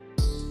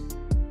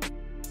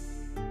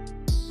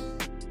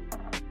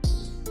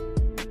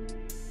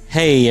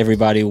Hey,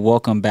 everybody,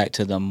 welcome back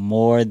to the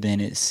More Than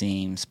It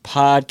Seems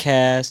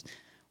podcast.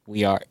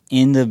 We are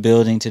in the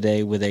building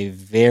today with a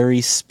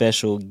very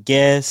special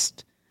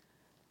guest,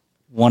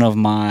 one of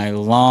my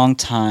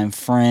longtime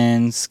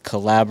friends,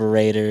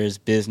 collaborators,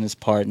 business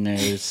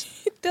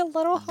partners, The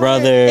little heart.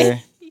 brother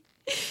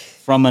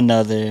from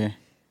another.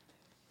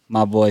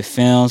 My boy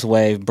Films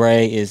Wave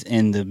Bray is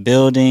in the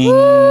building.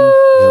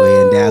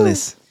 We're in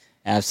Dallas.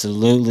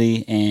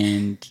 Absolutely.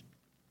 And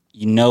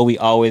you know we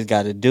always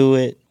got to do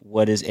it.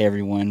 What is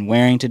everyone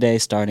wearing today?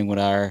 Starting with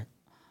our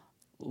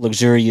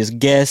luxurious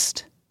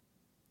guest.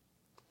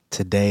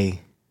 Today,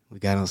 we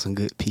got on some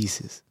good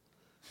pieces.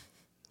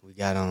 We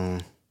got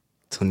on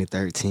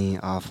 2013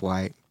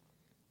 Off-White,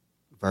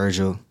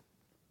 Virgil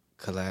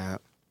collab.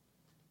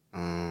 We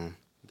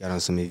got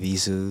on some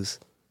Evisus.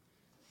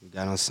 We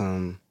got on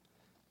some,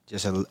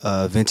 just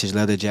a vintage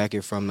leather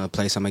jacket from the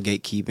place I'm a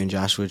gatekeep in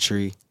Joshua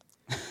Tree.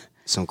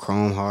 Some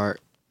Chrome Heart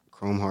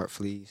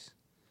fleece.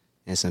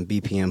 And some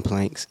BPM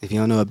planks. If you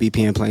don't know what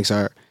BPM planks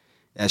are,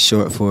 that's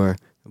short for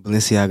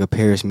Balenciaga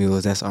Paris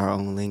Mules. That's our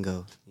own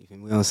lingo.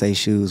 We don't say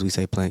shoes, we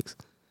say planks.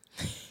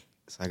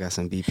 So I got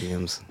some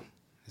BPMs.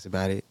 That's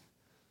about it.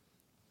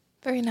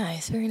 Very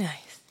nice, very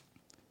nice.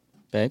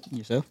 Babe,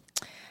 yourself?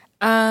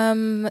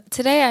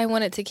 Today I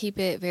wanted to keep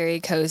it very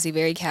cozy,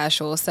 very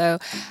casual. So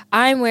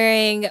I'm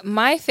wearing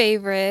my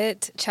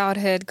favorite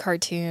childhood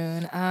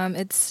cartoon.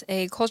 It's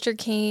a Culture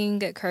King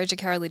Courage the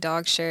Cowardly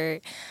Dog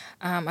shirt.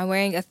 I'm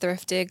wearing a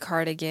thrifted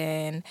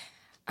cardigan.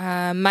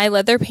 My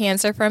leather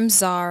pants are from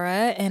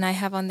Zara, and I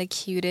have on the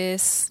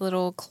cutest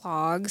little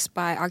clogs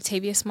by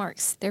Octavius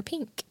Marks. They're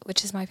pink,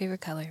 which is my favorite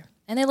color.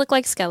 And they look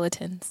like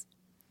skeletons.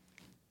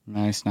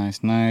 Nice.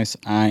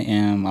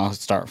 I'll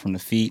start from the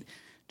feet.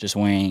 Just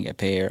wearing a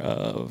pair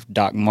of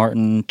Doc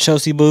Marten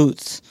Chelsea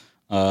boots,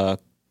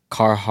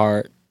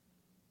 Carhartt,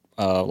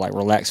 like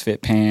relaxed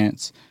fit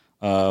pants,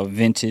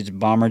 vintage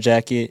bomber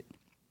jacket.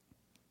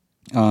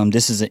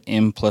 This is an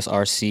M plus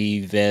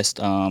RC vest,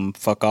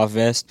 fuck off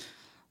vest.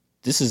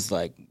 This is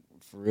like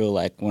for real,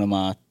 like one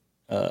of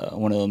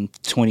them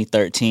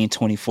 2013,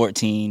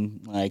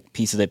 2014 like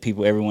pieces that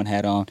everyone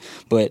had on.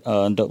 But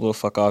dope little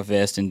fuck off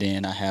vest, and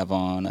then I have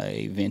on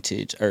a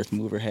vintage Earth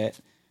Mover hat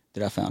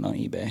that I found on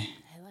eBay.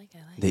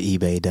 The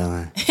eBay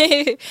Don.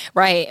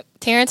 Right.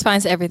 Terrence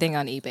finds everything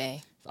on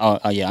eBay.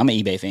 Oh yeah, I'm an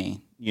eBay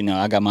fan. You know,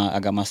 I got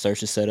my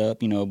searches set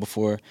up. You know,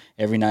 before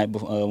every night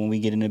when we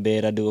get into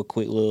bed, I do a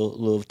quick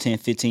little 10,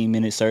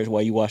 15-minute search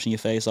while you washing your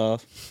face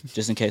off,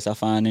 just in case I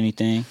find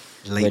anything.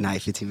 Late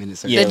night, 15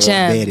 minutes. Yeah, the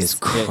gems. Bed is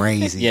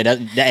crazy. Yeah,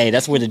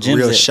 that's where the gems.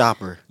 Real at.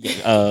 shopper.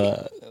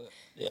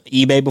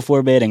 eBay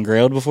before bed and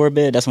Grailed before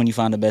bed. That's when you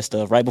find the best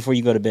stuff. Right before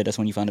you go to bed, that's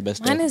when you find the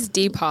best Mine stuff. is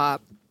Depop.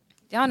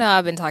 Y'all know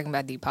I've been talking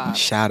about Depop.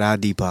 Shout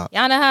out Depop.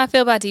 Y'all know how I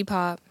feel about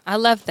Depop. I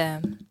love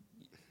them.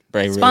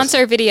 Bray,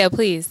 Sponsor a video,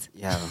 please.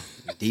 Yo,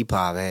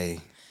 Depop, hey.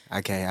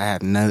 Okay, I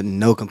have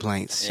no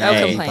complaints. No Shout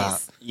out complaints.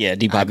 Depop. Yeah,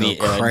 Depop I go be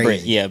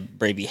crazy.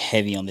 Bray be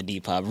heavy on the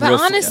Depop. But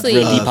honestly-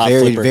 real Depop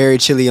very, flipper. very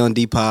chilly on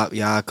Depop.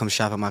 Y'all come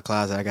shop in my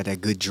closet. I got that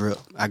good drip.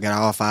 I got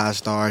all 5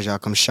 stars. Y'all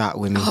come shop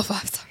with me. All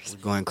 5 stars.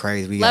 We're going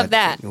crazy. We Love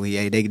got, that.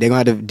 We they gonna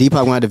have to Depop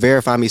gonna have to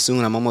verify me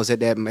soon. I'm almost at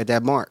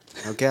that mark.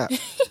 Okay.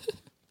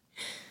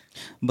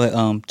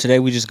 But today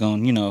we just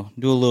gonna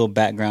do a little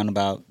background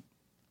about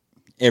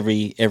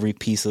every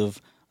piece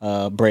of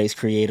Bray's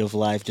creative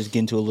life. Just get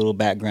into a little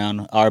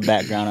background,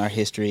 our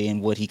history,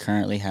 and what he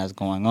currently has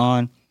going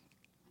on.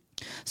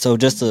 So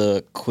just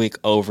a quick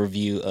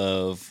overview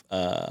of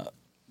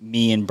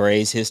me and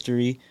Bray's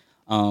history.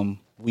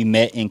 We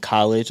met in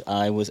college.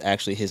 I was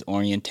actually his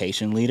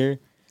orientation leader.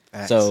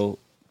 Facts. So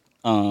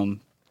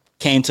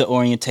came to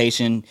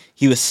orientation.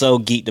 He was so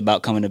geeked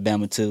about coming to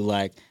Bama too.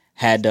 Like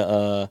had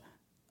to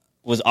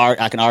was art.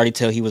 I can already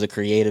tell he was a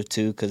creative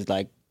too, because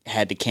like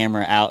had the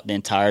camera out the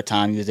entire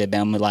time he was at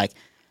Bama. Like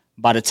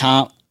by the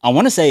time, I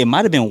want to say it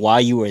might have been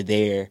while you were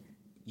there,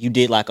 you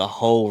did like a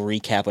whole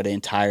recap of the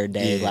entire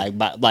day. Yeah.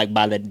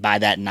 By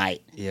that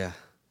night, Yeah.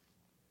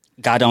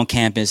 got on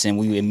campus and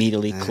we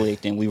immediately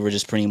clicked, and we were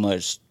just pretty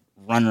much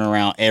running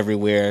around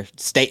everywhere,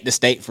 state to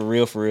state, for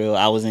real.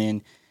 I was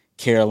in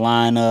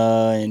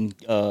Carolina and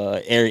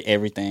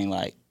everything,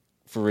 like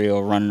for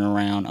real, running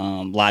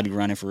around, lobby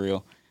running for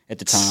real at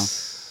the time.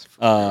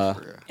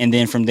 And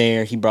then from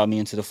there, he brought me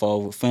into the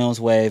fold with Films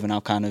Wave, and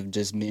I've kind of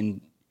just been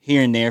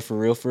here and there for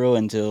real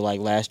until like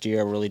last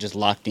year. I really just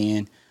locked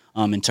in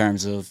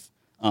terms of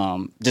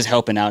just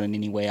helping out in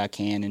any way I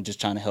can, and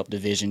just trying to help the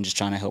vision, just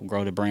trying to help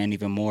grow the brand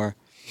even more.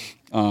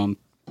 But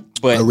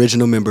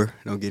Original member.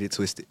 Don't get it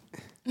twisted.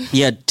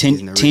 yeah,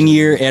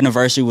 10-year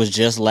anniversary was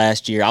just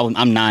last year.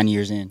 I'm 9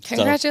 years in. So.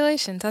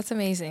 Congratulations. That's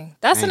amazing.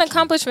 That's Thank an you.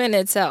 accomplishment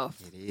in itself.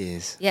 It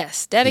is.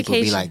 Yes. People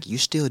Dedication. be like, you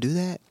still do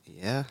that?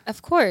 Yeah.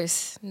 Of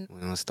course. We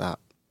don't stop.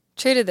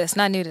 True to this,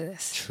 not new to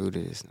this. True to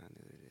this, not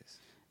new to this.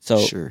 So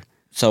Sure.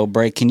 So,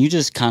 Bray, can you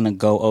just kind of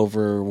go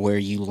over where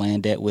you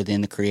land at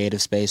within the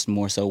creative space,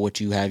 more so what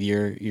you have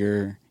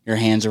your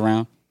hands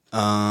around?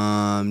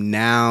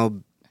 Now,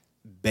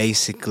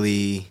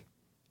 basically,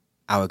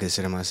 I would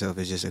consider myself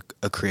as just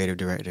a creative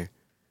director.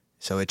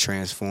 So it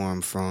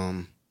transformed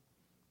from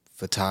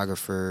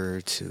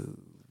photographer to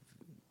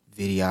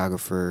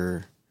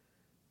videographer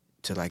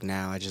to like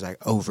now I just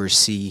like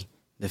oversee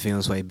the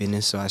Film Sway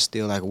business. So I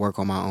still like work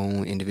on my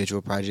own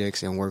individual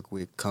projects and work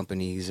with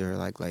companies or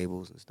like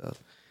labels and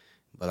stuff.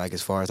 But like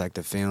as far as like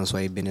the Film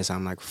Sway business,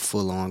 I'm like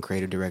full on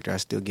creative director. I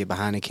still get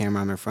behind the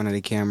camera, I'm in front of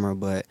the camera,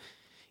 but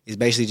it's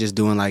basically just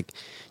doing like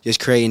just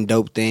creating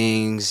dope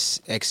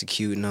things,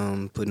 executing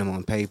them, putting them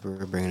on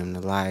paper, bringing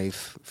them to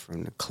life,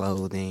 from the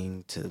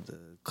clothing to the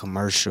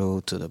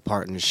commercial to the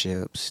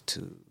partnerships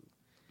to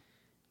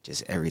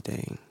just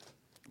everything.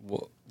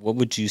 What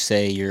would you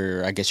say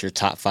your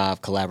top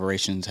 5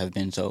 collaborations have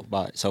been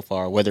so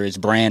far, whether it's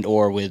brand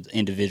or with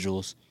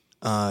individuals?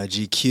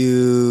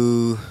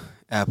 GQ,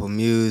 Apple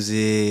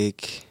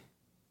Music,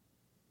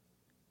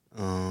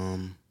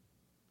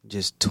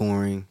 just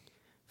touring.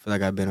 I feel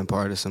like I've been a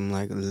part of some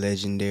like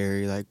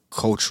legendary like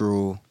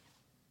cultural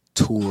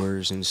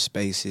tours and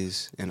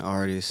spaces and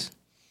artists.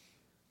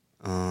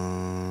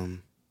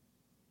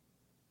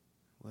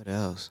 What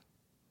else?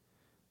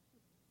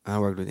 I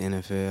worked with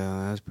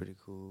NFL. That's pretty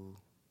cool.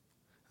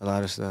 A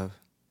lot of stuff.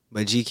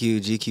 But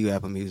GQ,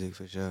 Apple Music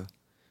for sure.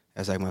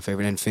 That's like my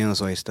favorite. And Film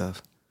Sway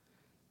stuff.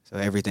 So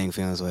everything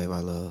Film Sway I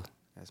love.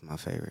 That's my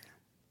favorite.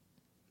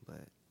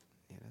 But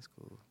yeah, that's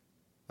cool.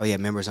 Oh yeah,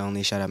 members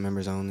only. Shout out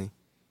members only.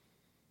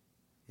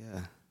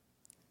 Yeah.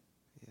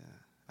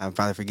 I'm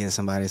probably forgetting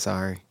somebody.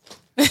 Sorry.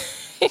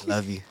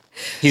 Love you.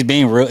 He's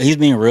being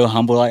real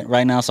humble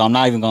right now, so I'm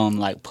not even gonna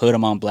like put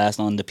him on blast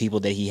on the people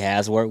that he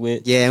has worked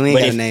with. Yeah, we ain't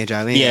got a name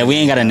drop. We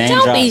ain't got a name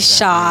drop. Don't be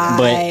shy.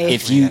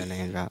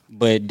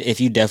 But if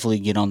you definitely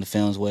get on the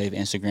Films Wave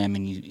Instagram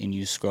and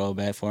you scroll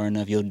back far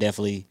enough, you'll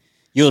definitely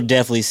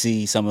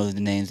see some of the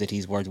names that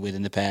he's worked with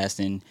in the past.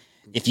 And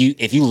if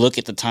you look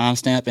at the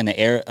timestamp and the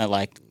era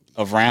like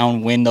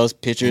around when those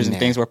pictures and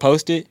things were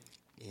posted,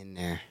 in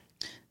there.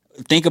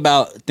 Think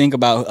about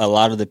a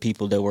lot of the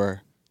people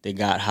that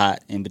got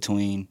hot in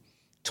between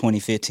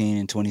 2015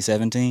 and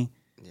 2017.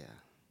 Yeah.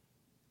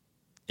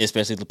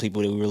 Especially the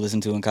people that we were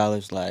listening to in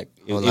college. Like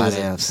it was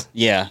Fs.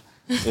 Yeah.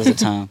 It was a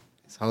time.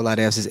 It's a whole lot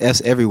of Fs. There's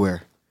Fs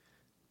everywhere.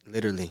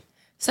 Literally.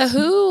 So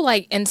who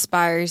like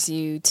inspires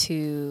you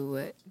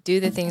to do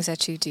the things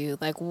that you do?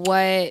 Like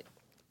what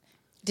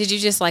did you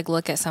just like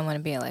look at someone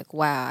and be like,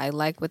 wow, I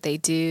like what they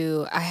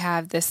do. I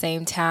have the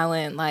same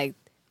talent. Like,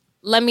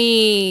 let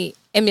me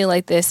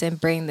emulate this and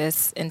bring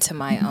this into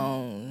my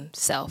own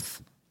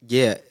self.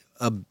 Yeah,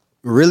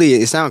 really,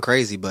 it sounds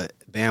crazy, but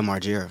Bam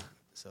Margera.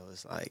 So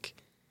it's like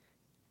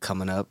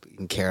coming up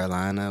in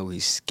Carolina, we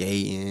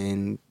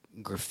skating,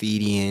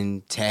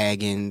 graffitiing,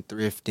 tagging,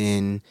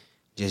 thrifting,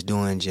 just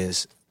doing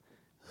just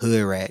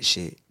hood rat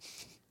shit.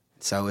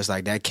 So it's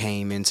like that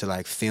came into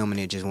like filming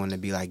it, just wanting to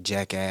be like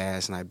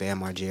Jackass and like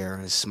Bam Margera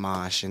and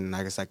Smosh, and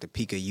like it's like the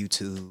peak of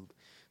YouTube.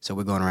 So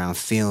we're going around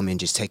filming,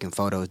 just taking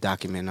photos,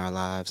 documenting our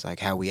lives, like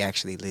how we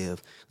actually live.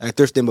 Like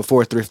thrifting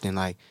before thrifting,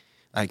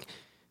 like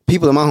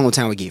people in my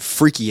hometown would get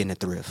freaky in the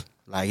thrift.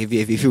 Like if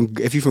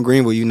you're from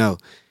Greenville, you know,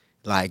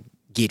 like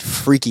get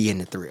freaky in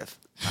the thrift,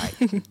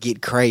 like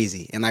get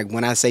crazy. And like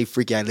when I say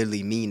freaky, I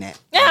literally mean that.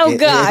 Oh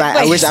God!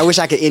 I wish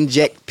I could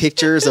inject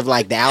pictures of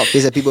like the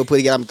outfits that people put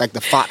together, like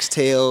the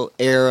foxtail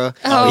era.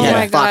 Oh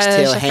my gosh!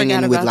 Foxtail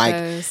hanging with like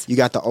those. You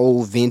got the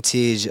old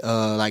vintage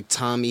like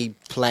Tommy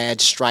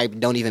plaid stripe,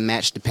 don't even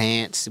match the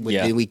pants.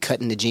 Then we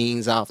cutting the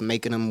jeans off,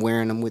 making them,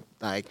 wearing them with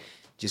like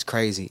just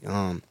crazy.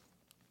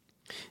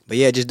 But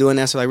yeah, just doing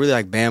that. So like really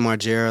like Bam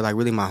Margera, like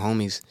really my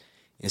homies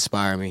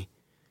inspire me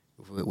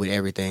with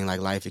everything, like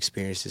life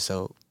experiences.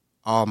 So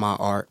all my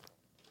art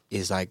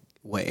is like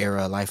what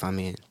era of life I'm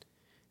in.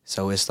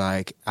 So it's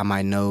like I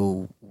might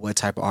know what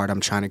type of art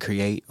I'm trying to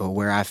create or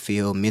where I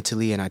feel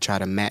mentally, and I try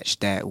to match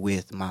that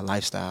with my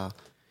lifestyle.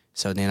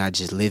 So then I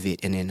just live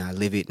it, and then I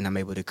live it, and I'm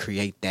able to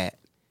create that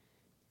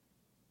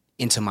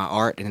into my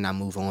art, and then I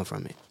move on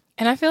from it.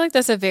 And I feel like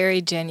that's a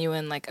very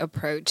genuine like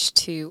approach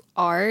to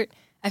art.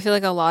 I feel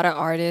like a lot of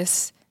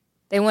artists,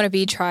 they want to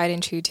be tried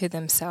and true to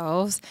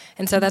themselves.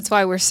 And so that's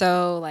why we're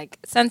so like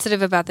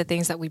sensitive about the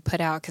things that we put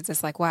out, because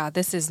it's like, wow,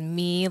 this is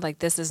me. Like,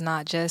 this is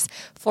not just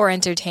for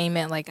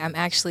entertainment. Like, I'm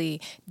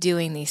actually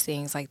doing these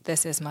things. Like,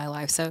 this is my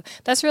life. So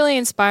that's really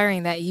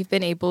inspiring that you've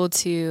been able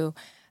to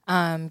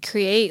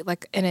create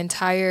like an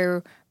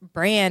entire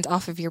brand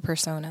off of your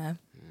persona.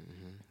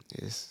 Mm-hmm.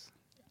 Yes.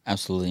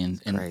 Absolutely.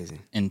 And crazy.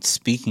 And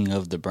speaking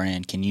of the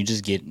brand, can you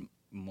just get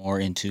more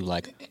into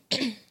like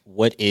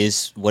what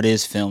is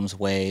Films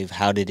Wave?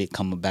 How did it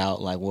come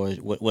about? Like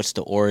what's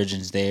the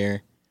origins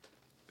there?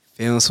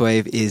 Films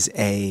Wave is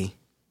a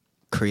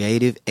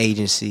creative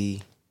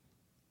agency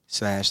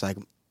 / like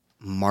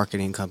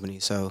marketing company.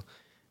 So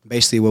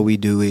basically what we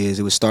do is,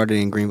 it was started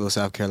in Greenville,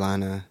 South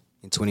Carolina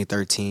in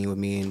 2013 with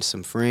me and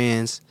some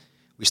friends.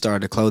 We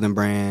started a clothing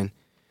brand.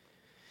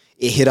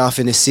 It hit off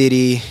in the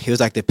city. It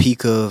was like the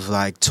peak of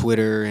like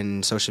Twitter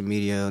and social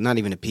media. Not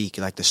even the peak,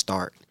 like the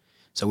start.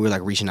 So we were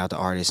like reaching out to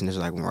artists, and this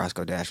was like when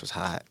Roscoe Dash was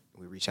hot.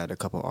 We reached out to a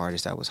couple of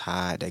artists that was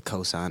hot. They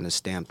co-signed us,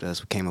 stamped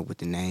us. We came up with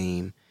the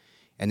name,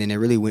 and then it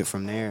really went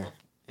from there.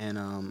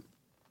 And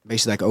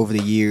basically like over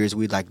the years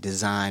we'd like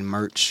design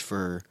merch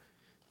for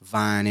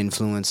Vine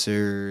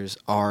influencers,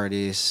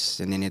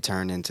 artists, and then it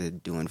turned into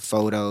doing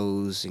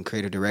photos and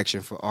creative direction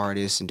for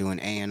artists and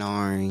doing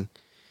A&Ring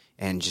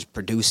and just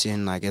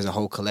producing like as a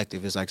whole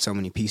collective. It's like so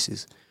many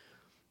pieces.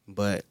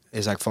 But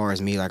it's like far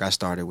as me, like I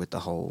started with the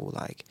whole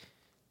like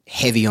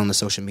heavy on the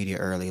social media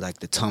early, like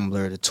the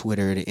Tumblr, the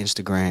Twitter, the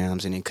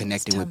Instagrams, and then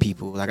connecting with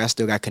people. Like I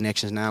still got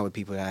connections now with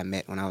people that I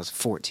met when I was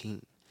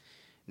 14.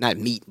 Not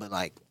meet, but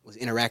like was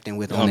interacting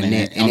with on the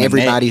net. And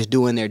everybody's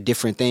doing their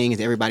different things.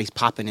 Everybody's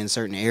popping in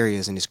certain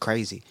areas, and it's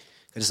crazy.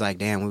 It's like,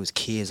 damn, we was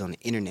kids on the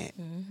internet.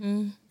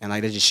 Mm-hmm. And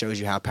like that just shows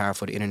you how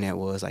powerful the internet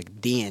was like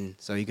then.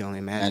 So you can only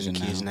imagine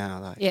kids now.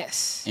 Like,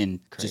 yes. And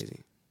crazy.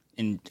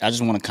 And I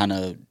just want to kind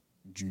of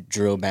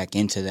drill back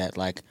into that.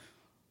 Like,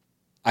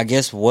 I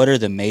guess what are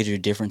the major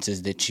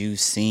differences that you've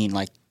seen?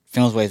 Like,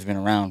 FilmsWave's been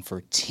around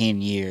for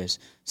 10 years.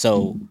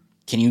 So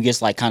can you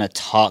just like kind of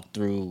talk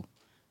through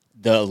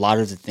a lot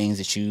of the things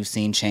that you've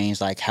seen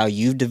change, like how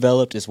you've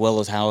developed as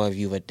well as how have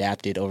you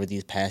adapted over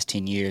these past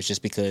 10 years?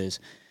 Just because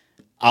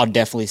I'll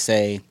definitely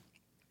say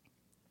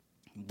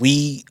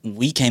we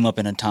came up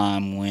in a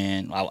time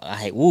when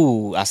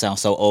I sound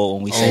so old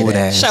when we say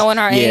that. Showing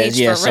our age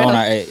for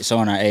real.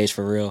 Showing our age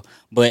for real.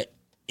 But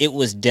it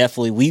was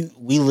definitely,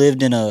 we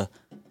lived in I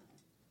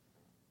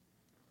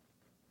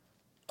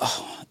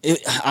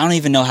don't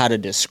even know how to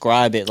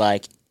describe it.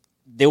 Like,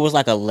 there was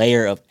like a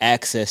layer of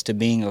access to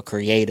being a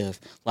creative.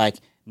 Like,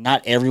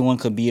 not everyone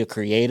could be a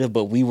creative,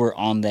 but we were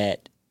on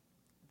that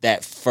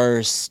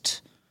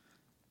first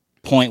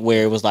point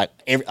where it was like,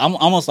 I'm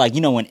almost like, you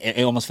know, when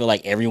it almost felt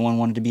like everyone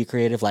wanted to be a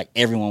creative, like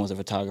everyone was a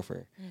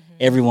photographer. Mm-hmm.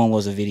 Everyone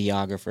was a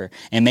videographer.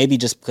 And maybe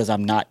just because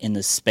I'm not in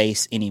the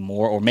space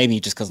anymore, or maybe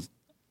just because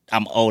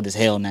I'm old as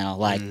hell now,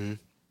 like,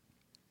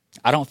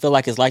 I don't feel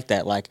like it's like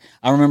that. Like,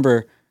 I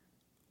remember,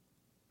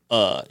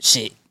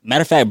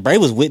 matter of fact, Bray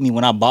was with me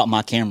when I bought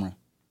my camera.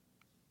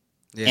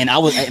 Yeah. And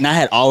I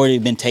had already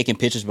been taking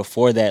pictures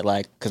before that,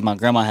 like, because my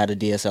grandma had a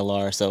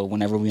DSLR, so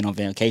whenever we went on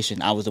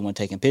vacation, I was the one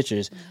taking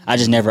pictures. I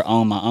just never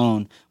owned my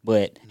own,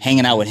 but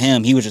hanging out with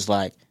him, he was just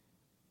like,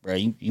 bro,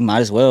 you might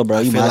as well, bro.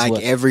 I feel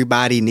like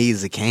everybody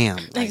needs a cam.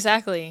 Like,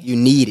 exactly. You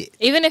need it.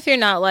 Even if you're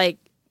not, like,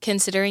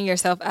 considering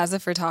yourself as a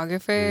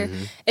photographer,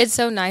 it's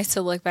so nice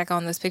to look back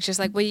on those pictures,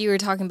 like what you were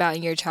talking about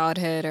in your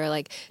childhood, or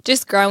like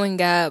just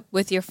growing up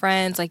with your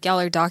friends, like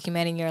y'all are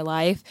documenting your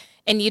life,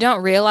 and you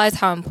don't realize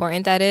how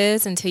important that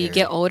is until you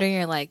get older and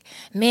you're like,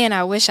 man,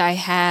 I wish I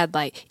had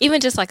like even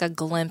just like a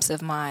glimpse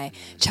of my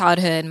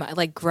childhood,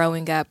 like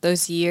growing up,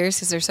 those years,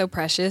 because they're so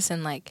precious,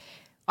 and like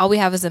all we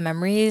have is the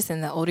memories,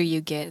 and the older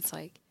you get, it's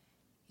like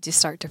you just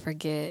start to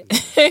forget.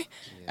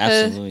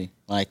 Absolutely.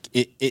 Like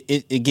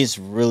it gets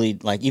really,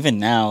 like, even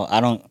now,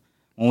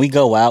 when we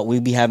go out, we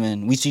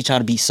try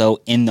to be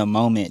so in the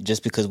moment,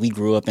 just because we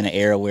grew up in an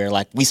era where,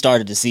 like, we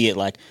started to see it,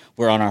 like,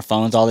 we're on our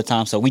phones all the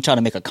time. So we try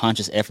to make a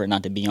conscious effort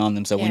not to be on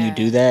them. So when you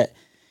do that,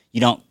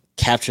 you don't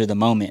capture the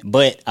moment.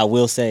 But I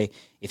will say,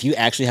 if you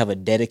actually have a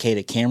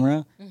dedicated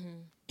camera,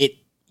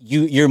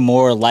 you're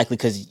more likely,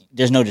 because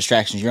there's no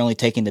distractions. You're only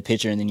taking the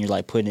picture and then you're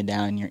like putting it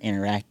down and you're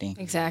interacting.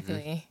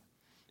 Exactly.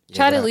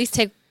 Try to at least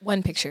take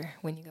one picture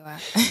when you go out.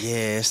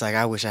 Yeah, it's like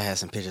I wish I had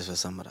some pictures with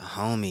some of the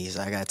homies.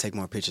 I gotta take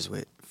more pictures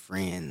with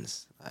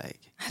friends. Like,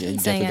 you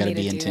definitely gotta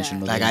be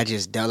intentional. Like, I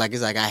just don't, like,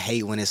 it's like I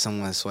hate when it's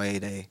someone's sway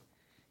day,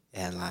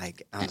 and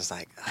like I'm just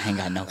like, I ain't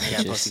got no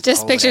pictures.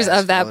 Just pictures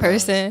of that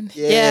person.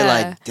 Yeah,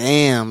 like,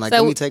 damn, like,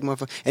 let me take more.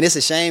 And it's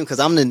a shame because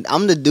I'm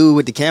the dude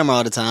with the camera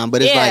all the time,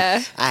 but it's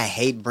like I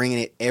hate bringing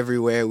it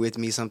everywhere with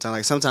me. Sometimes,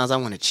 like, sometimes I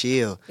want to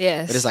chill.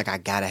 Yes, but it's like I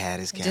gotta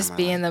have this camera. Just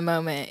be in the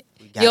moment.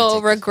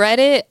 You'll regret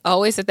it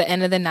always at the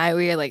end of the night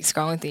where you're like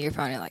scrolling through your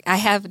phone. You're like, I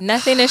have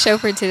nothing to show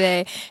for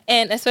today.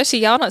 And especially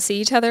y'all don't see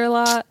each other a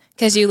lot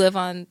because you live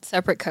on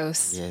separate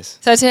coasts. Yes.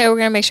 So today we're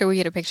going to make sure we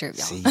get a picture of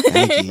y'all. See,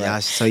 thank you.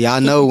 Y'all, so y'all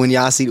know when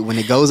y'all see, when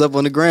it goes up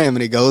on the gram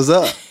and it goes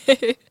up,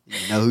 you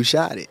know who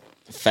shot it.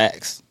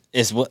 Facts.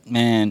 It's what,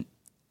 man,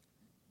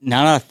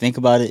 now that I think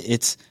about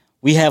it,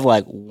 we have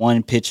like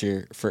one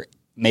picture for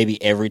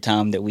maybe every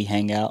time that we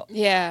hang out.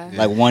 Yeah.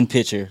 Like one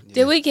picture.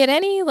 Did we get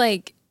any,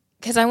 like,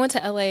 because I went to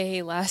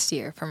LA last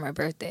year for my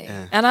birthday,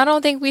 and I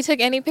don't think we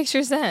took any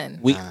pictures then.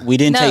 We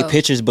didn't take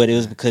pictures, but it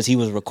was because he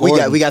was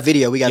recording. We got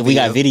video. We got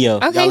video.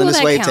 Okay, y'all in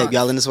this wave tape.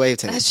 Y'all in this wave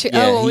tape. That's true.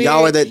 Yeah.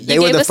 Oh, well, they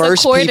were the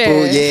first people,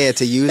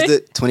 to use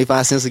the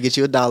 25 cents to get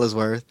you $1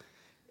 worth,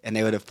 and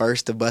they were the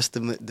first to bust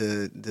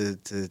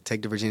to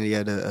take the virginity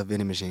out of a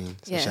vending machine.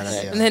 So yes. Shout out to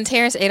y'all. And then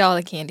Terrence ate all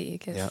the candy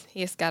because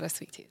he's got a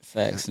sweet tooth.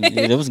 Facts.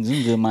 There was some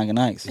good Mike and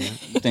Ike's.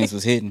 Things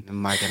was hidden.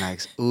 Mike and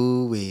Ike's.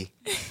 Ooh wee.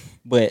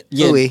 But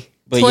yeah. Ooh wee.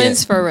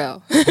 Twins for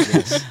real.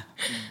 Yes.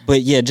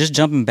 But yeah, just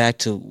jumping back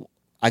to,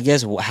 I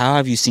guess, how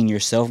have you seen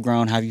yourself grow?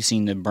 How have you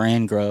seen the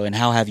brand grow? And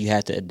how have you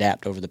had to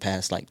adapt over the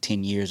past like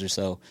 10 years or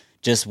so,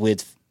 just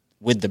with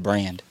the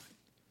brand?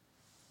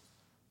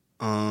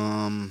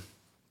 I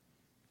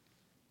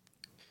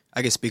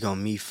can speak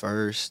on me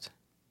first.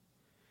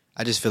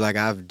 I just feel like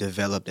I've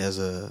developed as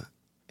a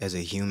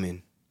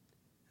human,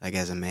 like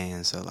as a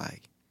man. So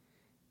like,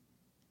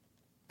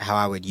 how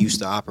I would used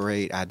to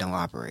operate, I don't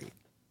operate.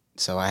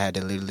 So I had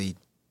to literally,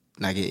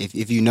 like,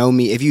 if you know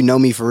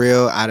me for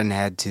real, I done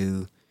had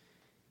to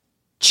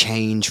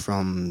change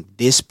from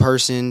this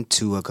person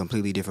to a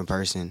completely different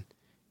person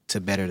to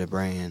better the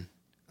brand.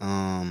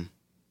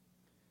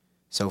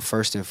 So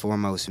first and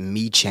foremost,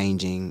 me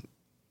changing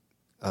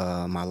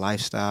my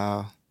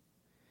lifestyle,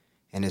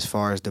 and as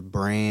far as the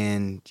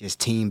brand, just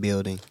team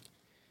building.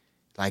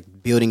 Like,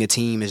 building a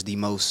team is the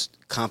most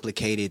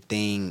complicated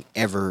thing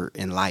ever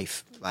in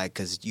life. Like,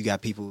 because you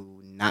got people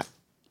not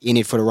in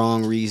it for the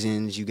wrong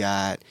reasons. You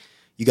got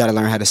to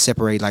learn how to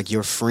separate, like,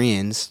 your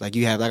friends. Like,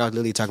 I was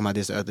literally talking about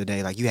this the other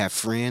day. Like, you have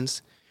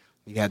friends,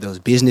 you have those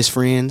business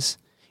friends,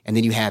 and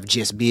then you have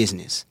just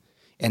business.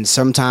 And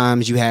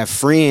sometimes you have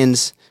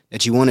friends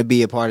that you want to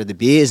be a part of the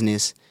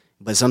business,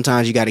 but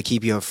sometimes you got to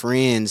keep your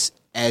friends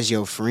as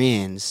your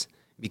friends,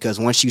 because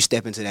once you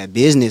step into that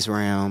business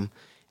realm,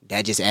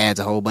 that just adds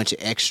a whole bunch of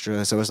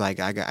extra. So it's like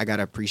I got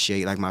to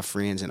appreciate, like, my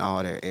friends in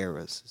all their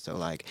eras. So,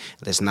 like,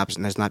 let's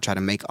not try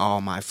to make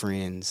all my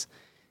friends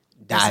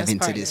dive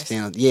into this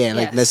film. Yeah,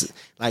 like, yes.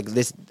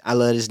 let's I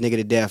love this nigga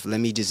to death.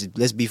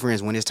 Let's be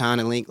friends. When it's time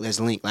to link, let's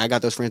link. Like, I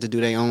got those friends to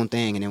do their own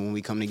thing, and then when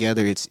we come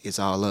together, it's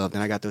all love.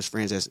 Then I got those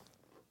friends that's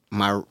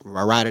my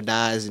ride or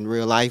dies in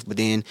real life, but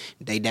then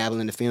they dabble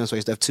in the film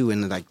story stuff too,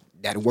 and, like,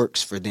 that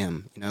works for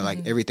them. You know,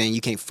 like, everything, you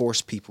can't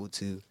force people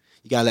to.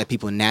 You gotta let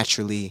people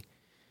naturally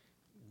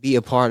be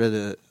a part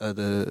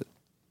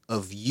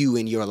of you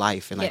in your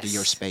life and, like, Yes.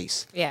 your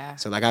space. Yeah.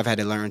 So, like, I've had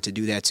to learn to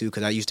do that too,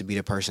 because I used to be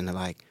the person that,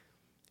 like,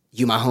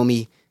 you my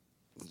homie,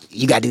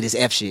 you gotta do this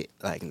F shit.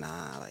 Like,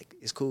 nah, like,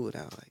 it's cool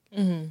now.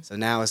 Like, so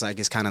now it's like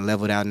it's kind of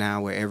leveled out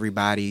now, where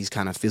everybody's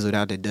kind of fizzled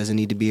out that doesn't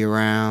need to be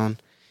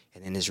around,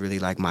 and then it's really,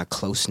 like, my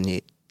close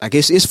knit. Like,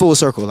 it's full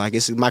circle. Like,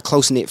 it's my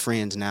close knit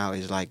friends now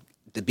is, like,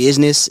 the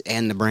business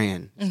and the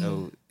brand.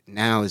 So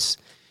now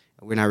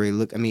we're not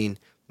really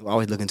we're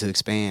always looking to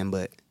expand,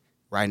 but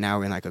right now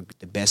we're in, like,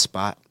 the best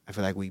spot. I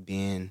feel like we've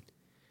been,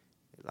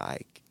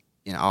 like,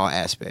 in all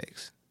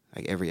aspects,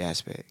 like, every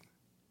aspect.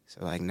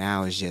 So, like,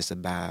 now it's just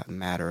about a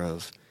matter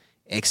of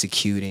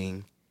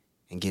executing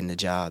and getting the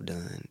job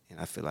done. And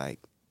I feel like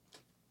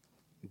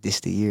this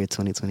the year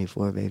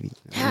 2024, baby.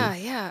 You know what I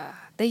mean? Yeah.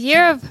 The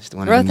year of It's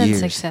one of growth them and years.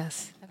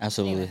 success.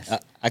 Absolutely. Anyways.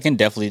 I can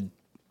definitely,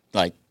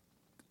 like,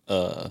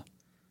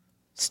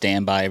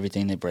 stand by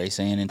everything that Bray's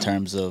saying in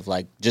terms of,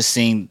 like, just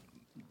seeing,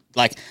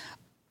 like,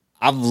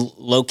 I've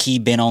low-key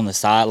been on the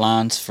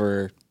sidelines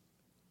for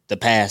the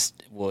past,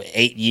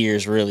 8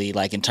 years, really,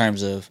 like, in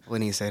terms of...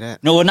 Wouldn't you say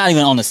that? No, well, not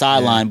even on the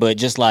sideline, but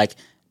just, like,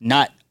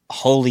 not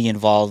wholly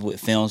involved with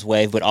Films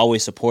Wave, but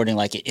always supporting.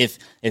 Like, if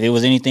it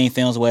was anything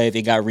Films Wave,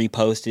 it got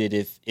reposted.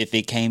 If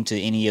it came to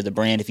any of the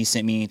brand, if he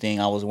sent me anything,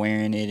 I was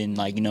wearing it and,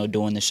 like,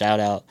 doing the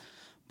shout-out.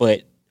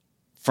 But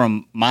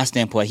from my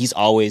standpoint, he's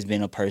always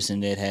been a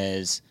person that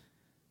has...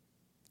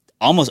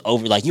 you almost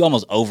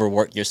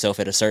overwork yourself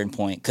at a certain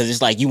point, because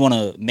it's like you want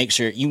to make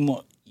sure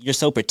you're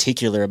so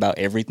particular about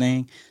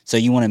everything, so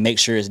you want to make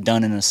sure it's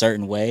done in a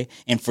certain way.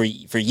 And for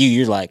you,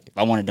 you're like, if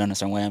I want it done a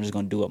certain way, I'm just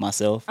going to do it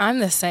myself. I'm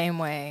the same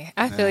way.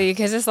 I feel you,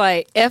 because it's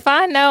like, if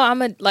I know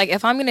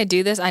if I'm gonna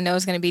do this, I know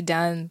it's gonna be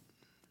done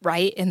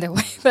right in the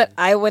way that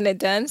I want it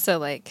done. So,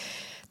 like,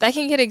 that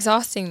can get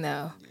exhausting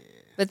though.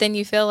 But then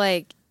you feel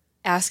like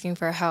asking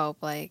for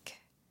help, like,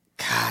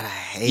 God, I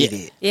hate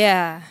it.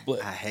 yeah.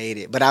 I hate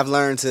it. But I've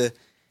learned to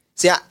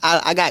see.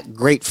 I got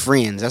great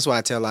friends. That's why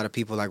I tell a lot of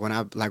people, like, when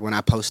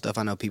I post stuff,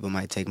 I know people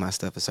might take my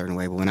stuff a certain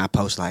way, but when I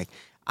post, like,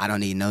 I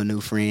don't need no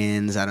new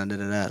friends. I don't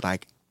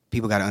like,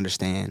 people got to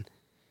understand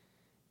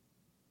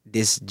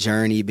this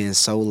journey been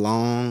so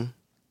long,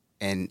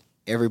 and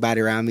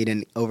everybody around me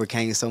done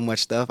overcame so much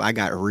stuff. I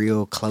got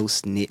real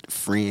close knit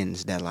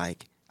friends that,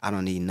 like, I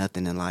don't need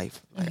nothing in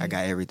life. Like, I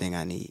got everything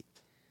I need.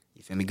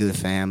 You feel me? Good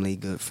family,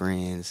 good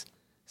friends.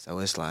 So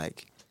it's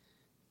like,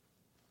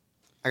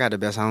 I got the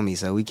best homies,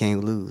 so we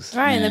can't lose.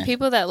 Right, and Man. the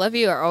people that love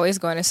you are always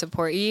going to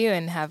support you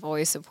and have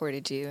always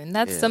supported you, and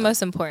that's the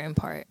most important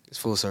part. It's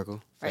full circle.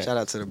 Right. Shout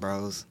out to the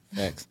bros.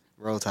 Facts.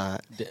 Roll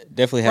Tide.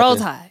 Definitely Roll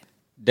Tide.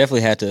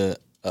 had to.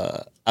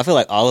 I feel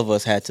like all of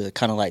us had to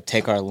kind of, like,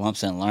 take our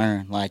lumps and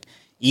learn. Like,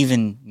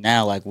 even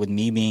now, like, with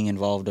me being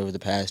involved over the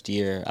past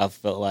year, I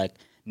felt like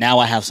now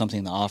I have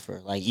something to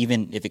offer. Like,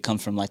 even if it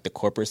comes from, like, the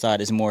corporate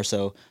side, it's more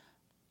so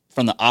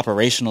from the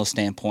operational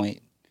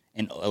standpoint,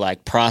 and,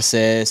 like,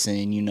 process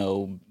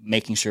and,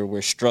 making sure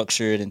we're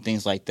structured and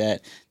things like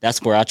that.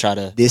 That's where I try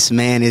to... This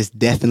man is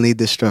definitely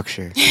the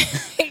structure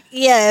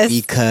Yes.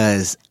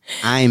 because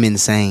I'm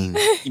insane.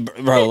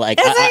 Bro, like,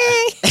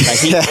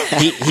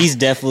 he's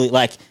definitely,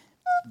 like,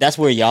 that's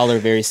where y'all are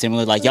very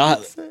similar. Like, y'all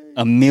have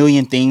a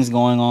million things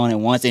going on at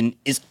once, and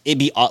it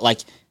be all,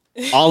 like,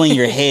 all in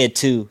your head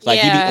too.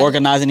 Like, you Yeah. be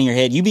organizing in your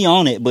head. You be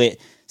on it, but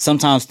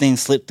sometimes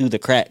things slip through the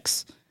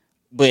cracks.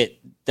 But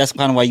that's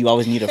kind of why you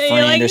always need a And friend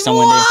you're like, or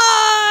someone there.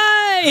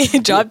 why?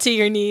 Drop to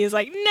your knees,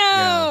 like,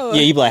 no.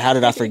 Yeah, you be like, how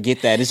did I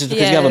forget that? It's just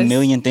because you have a Yes.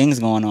 million things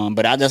going on.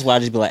 But that's why I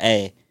just be like,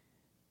 hey,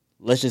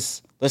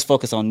 let's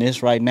focus on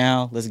this right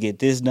now. Let's get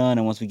this done,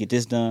 and once we get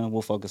this done,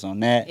 we'll focus on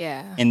that.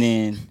 Yeah. And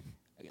then,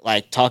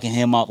 like talking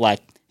him up,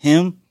 like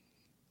him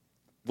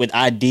with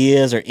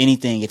ideas or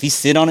anything. If he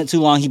sit on it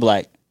too long, he'd be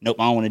like, nope,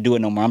 I don't want to do it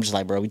no more. I'm just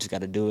like, bro, we just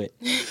got to do it.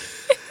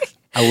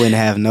 I wouldn't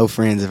have no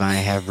friends if I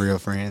ain't have real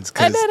friends.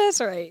 I know that's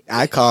right.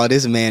 I call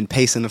this man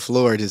pacing the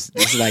floor.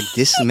 It's like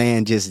this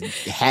man just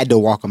had to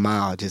walk a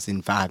mile just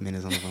in 5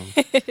 minutes on the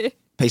phone.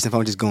 Pacing the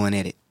phone, just going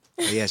at it.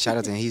 But yeah, shout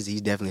out to him.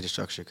 He's definitely the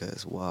structure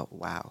because,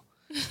 wow.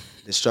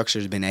 The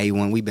structure's been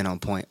A1. We've been on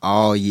point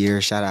all year.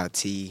 Shout out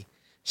T.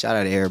 Shout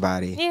out to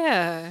everybody.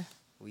 Yeah.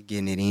 We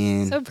getting it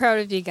in. So proud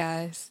of you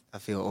guys. I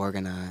feel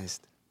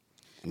organized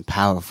and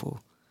powerful.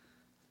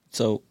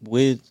 So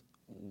with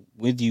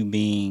you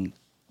being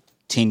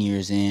 10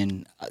 years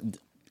in,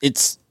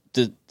 it's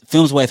the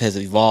Films Wave has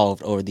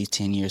evolved over these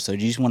 10 years. So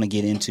do you just want to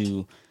get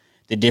into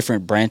the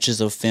different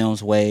branches of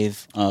Films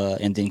Wave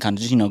and then kind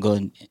of just, go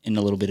in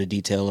a little bit of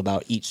detail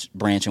about each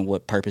branch and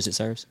what purpose it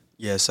serves?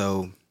 Yeah,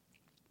 so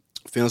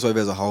Films Wave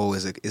as a whole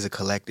is a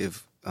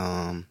collective,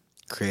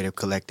 creative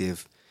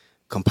collective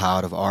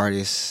compiled of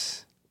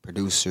artists,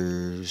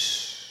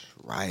 producers,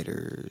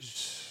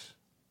 writers,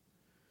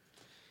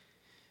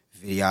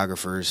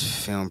 videographers,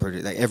 film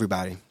producers, like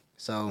everybody.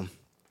 So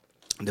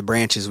the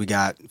branches, we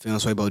got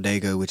Films Wave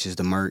Bodega, which is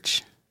the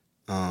merch.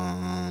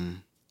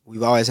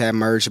 We've always had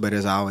merch, but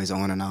it's always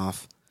on and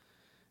off.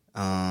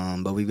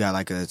 But we've got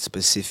like a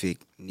specific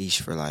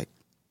niche for like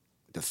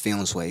the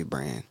Films Wave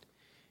brand.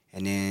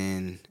 And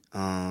then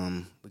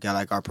we got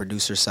like our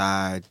producer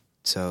side.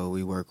 So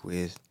we work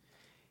with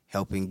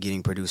helping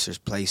getting producers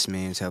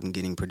placements, helping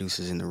getting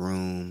producers in the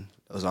room.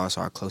 Those are also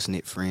our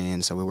close-knit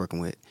friends. So we're working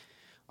with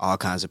all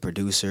kinds of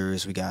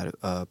producers. We got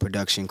a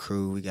production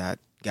crew. We got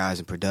guys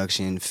in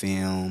production,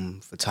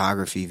 film,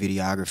 photography,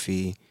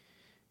 videography.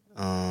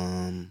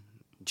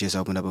 Just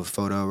opened up a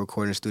photo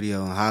recording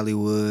studio in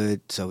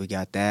Hollywood, so we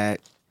got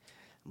that.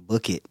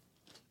 Book it.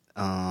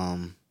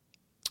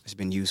 It's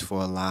been used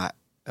for a lot.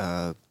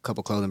 A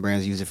couple clothing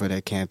brands use it for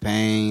their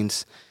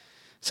campaigns.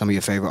 Some of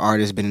your favorite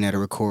artists been in there to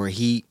record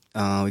heat.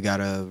 We got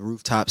a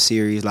rooftop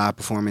series, live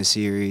performance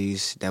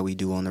series that we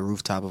do on the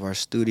rooftop of our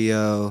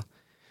studio,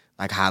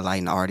 like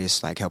highlighting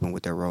artists, like helping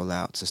with their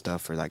rollouts and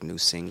stuff for like new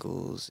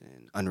singles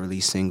and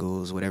unreleased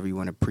singles, whatever you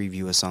want to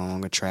preview a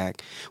song or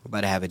track. We're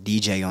about to have a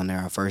DJ on there,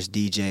 our first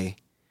DJ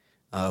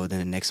within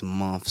the next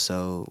month.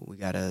 So we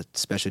got a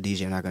special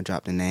DJ. I'm not going to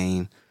drop the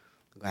name.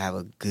 We're going to have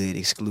a good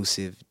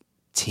exclusive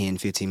 10,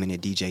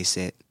 15-minute DJ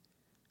set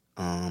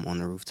on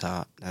the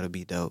rooftop. That'll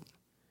be dope.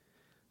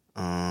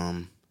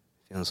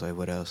 Films Wave,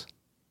 what else?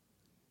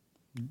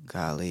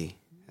 Golly,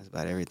 that's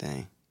about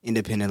everything.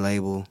 Independent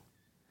label.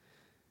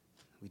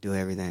 We do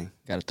everything.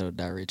 Got to throw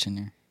Die Rich in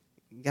there.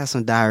 Got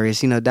some Die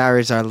Rich. Die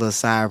Rich are a little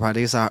side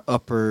project. It's our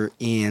upper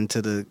end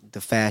to the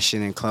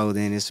fashion and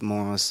clothing. It's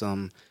more on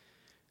some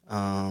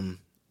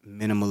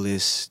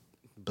minimalist,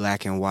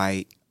 black and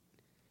white,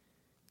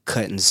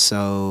 cut and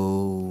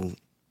sew,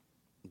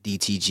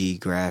 DTG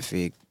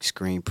graphic,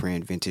 screen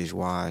print, vintage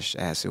wash,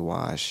 acid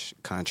wash,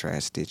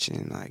 contrast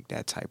stitching, like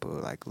that type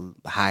of like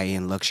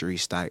high-end luxury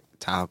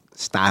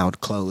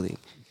styled clothing.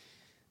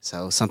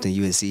 So something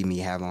you would see me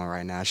have on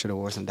right now. I should have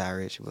wore some Die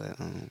Rich, but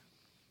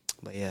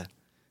yeah.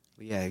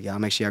 But yeah, y'all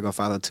make sure y'all go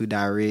follow 2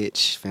 Die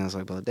Rich, Films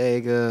Wave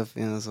Bodega,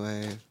 Films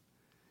Wave.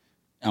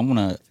 I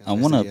wanna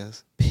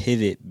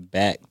pivot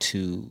back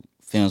to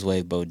Films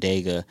Wave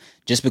Bodega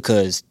just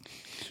because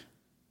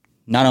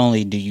not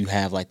only do you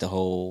have like the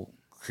whole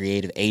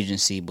creative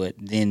agency, but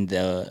then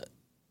the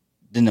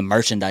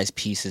merchandise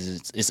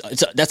pieces it's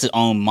that's its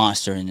own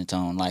monster in its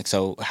own. Like,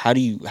 so how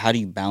do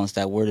you balance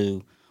that?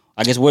 Where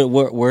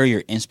are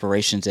your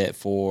inspirations at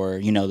for,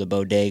 the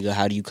bodega?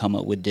 How do you come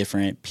up with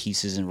different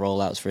pieces and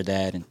rollouts for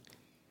that? And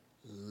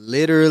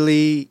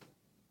literally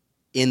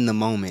in the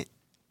moment,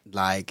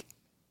 like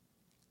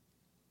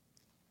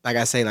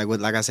I say,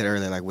 like I said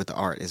earlier, like with the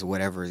art is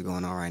whatever is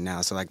going on right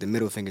now. So like the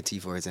middle finger tee,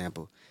 for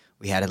example,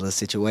 we had a little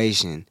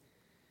situation.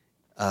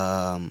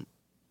 I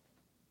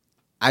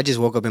just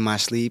woke up in my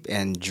sleep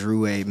and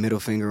drew a middle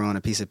finger on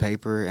a piece of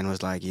paper and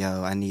was like,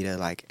 yo, I need a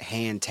like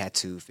hand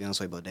tattoo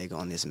Films Wave Bodega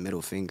on this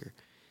middle finger.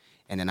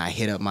 And then I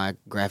hit up my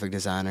graphic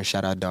designer,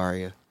 shout out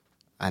Daria.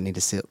 I need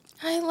a sip.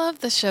 I love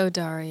the show,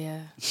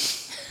 Daria.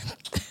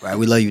 Right,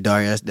 we love you,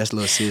 Daria. That's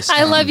little sis.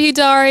 I love you,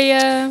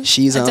 Daria.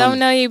 I don't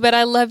know you, but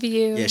I love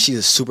you. Yeah, she's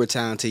a super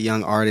talented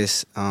young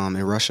artist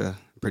in Russia,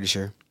 I'm pretty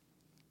sure.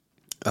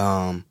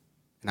 And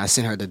I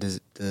sent her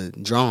the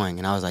drawing,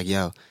 and I was like,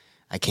 yo,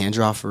 I can't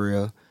draw for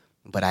real,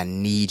 but I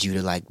need you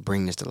to like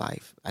bring this to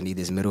life. I need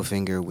this middle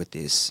finger with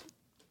this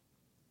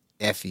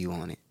FU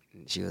on it.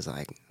 And she was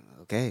like,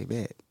 okay,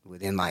 bet.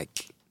 Within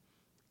like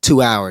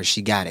 2 hours,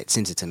 she got it,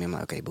 sent it to me. I'm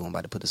like, okay, boom, I'm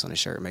about to put this on a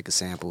shirt, make a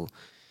sample.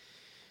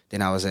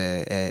 Then I was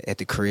at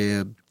the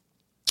crib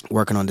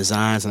working on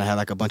designs, and I had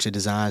like a bunch of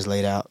designs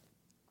laid out.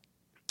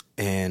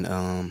 And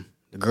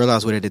the girl I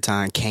was with at the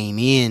time came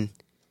in,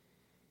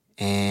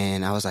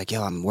 and I was like,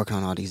 yo, I'm working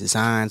on all these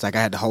designs. Like,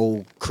 I had the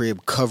whole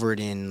crib covered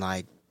in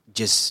like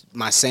just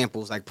my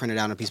samples, like printed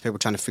out on a piece of paper,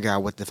 trying to figure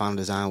out what the final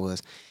design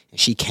was. And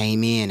she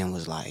came in and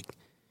was like,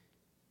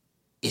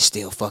 it's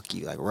still fuck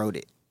you, like wrote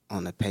it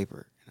on the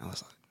paper. And I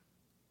was like,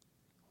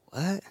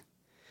 what?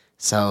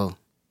 So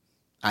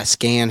I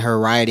scanned her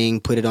writing,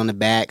 put it on the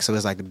back, so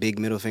it's like the big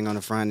middle finger on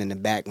the front, and the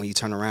back when you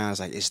turn around, it's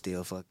like it's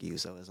still fuck you.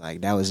 So it's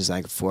like that was just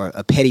like for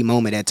a petty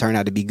moment that turned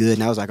out to be good,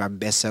 and that was like our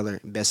best-selling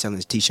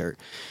T-shirt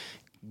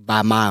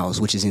by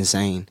miles, which is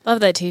insane. Love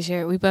that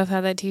T-shirt. We both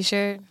have that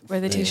T-shirt. Wear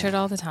the T-shirt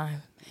all the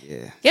time.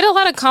 Yeah. Get a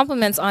lot of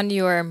compliments on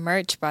your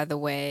merch, by the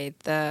way.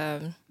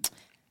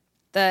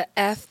 The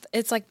F,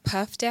 it's like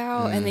puffed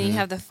out, and then you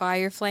have the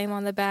fire flame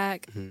on the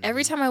back.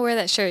 Every time I wear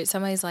that shirt,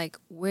 somebody's like,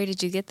 "Where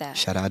did you get that?"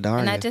 Shout out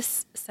Daria. And I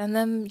just send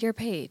them your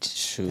page.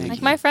 Shoot.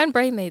 Like my friend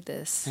Bray made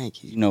this.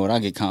 Thank you. You know what? I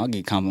get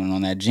compliment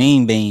on that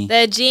Gene Bean.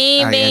 The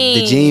Gene Bean.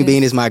 The Gene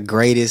Bean is my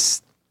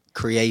greatest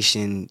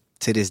creation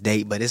to this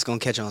date, but it's gonna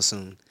catch on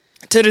soon.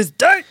 To this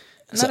day.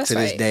 No, that's To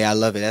this right. day, I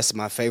love it. That's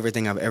my favorite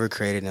thing I've ever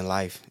created in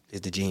life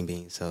is the Gene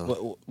Bean.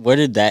 So, Where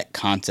did that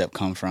concept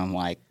come from?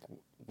 Like,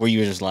 where you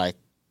were just like,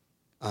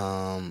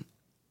 I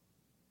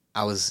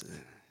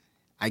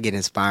get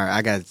inspired.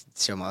 I got to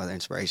show my other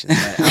inspirations.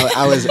 But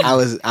I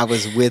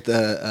was with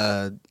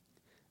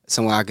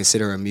someone I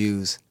consider a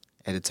muse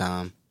at the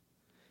time,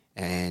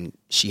 and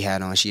she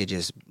had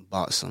just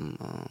bought some.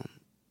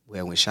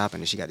 We went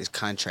shopping, and she got this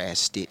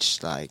contrast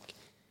stitched like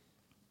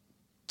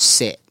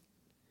set,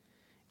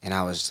 and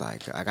I was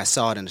like I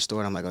saw it in the store,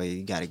 and I'm like, oh,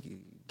 you gotta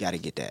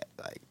get that,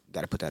 like,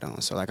 gotta put that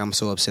on. So like I'm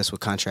so obsessed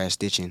with contrast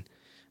stitching.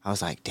 I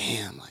was like,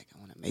 damn, like I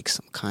want to make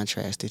some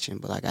contrast stitching,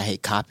 but like I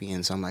hate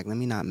copying, so I'm like, let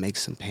me not make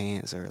some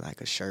pants or like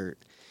a shirt.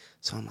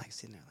 So I'm like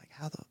sitting there like,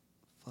 how the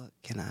fuck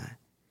can I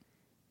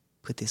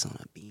put this on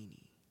a beanie?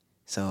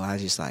 So I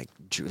just like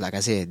drew, like I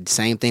said,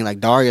 same thing. Like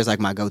Daria's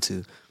like my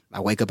go-to. I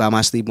wake up out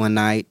my sleep one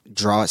night,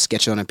 draw it,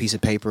 sketch it on a piece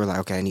of paper. Like,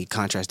 okay, I need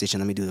contrast stitching.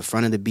 Let me do the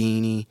front of the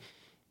beanie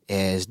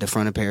as the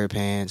front of pair of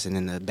pants, and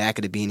then the back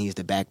of the beanie is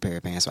the back pair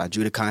of pants. So I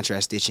drew the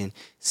contrast stitching,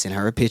 sent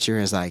her a picture.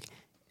 It's like,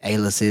 hey,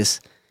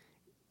 sis,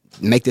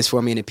 make this for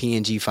me in a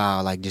PNG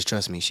file. Like, just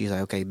trust me. She's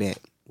like, okay, bet.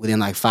 Within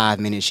like 5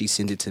 minutes, she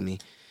sent it to me.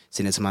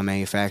 Send it to my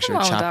manufacturer,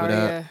 Come on, chop it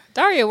up. Daria.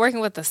 Daria working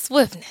with the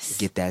swiftness.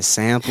 Get that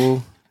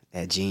sample,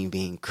 that Gene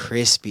Bean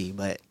crispy.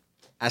 But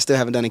I still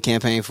haven't done a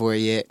campaign for it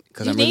yet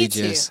because You I'm really need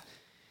to. just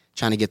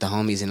trying to get the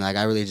homies, and like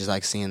I really just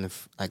like seeing the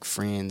like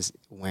friends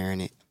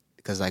wearing it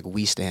because like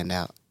we stand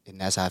out,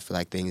 and that's how I feel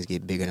like things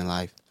get bigger than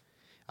life.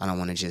 I don't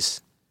want to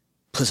just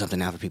put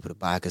something out for people to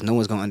buy because no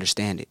one's gonna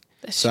understand it.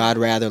 That's So true. I'd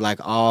rather like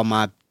all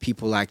my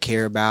people I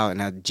care about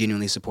and I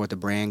genuinely support the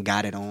brand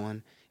got it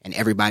on, and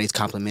everybody's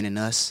complimenting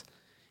us.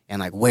 And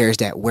like, where's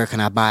that? Where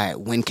can I buy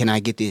it? When can I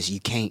get this? You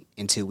can't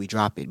until we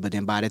drop it. But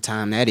then by the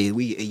time that is,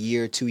 we a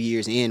year, 2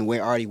 years in,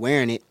 we're already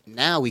wearing it.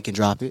 Now we can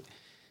drop it.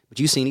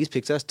 But you seen these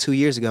pics us 2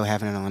 years ago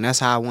having it on. That's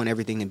how I want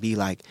everything to be.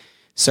 Like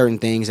certain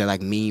things that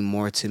like mean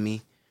more to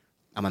me,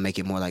 I'm gonna make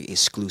it more like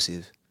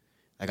exclusive.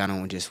 Like I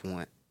don't just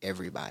want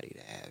everybody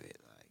to have it.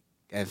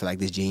 Like I feel like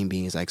this Gene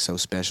Bean is like so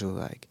special.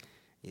 Like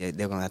yeah,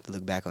 they're gonna have to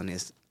look back on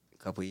this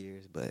a couple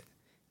years, but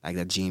like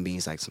that Gene Bean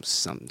is like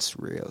something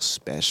real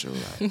special.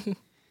 Like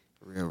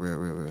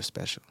real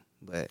special.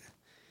 But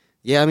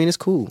yeah, I mean it's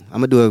cool.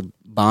 I'm gonna do a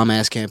bomb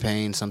ass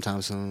campaign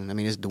sometime soon. I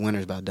mean the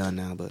winter's about done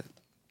now, but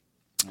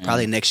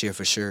probably next year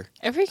for sure.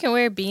 If we can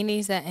wear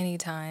beanies at any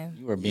time.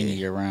 you wear beanie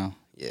year round.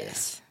 Yeah,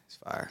 Yes. it's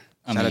fire.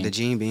 I Shout out mean- to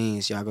Gene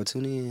Beans. Y'all go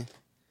tune in.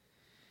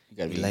 You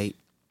gotta Be be late.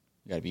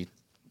 You gotta be.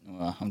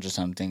 Well, I'm just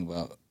trying to think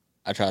about.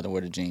 I tried to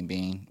wear the Gene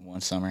Bean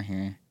one summer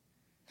here.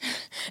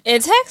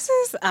 In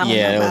Texas? I don't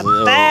Yeah, know it about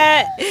was-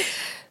 that.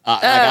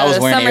 I was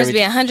wearing Summers every, be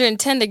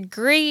 110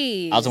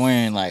 degrees. I was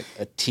wearing like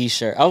a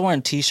t-shirt. I was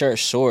wearing t-shirt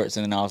shorts,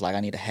 and then I was like,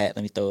 I need a hat.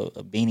 Let me throw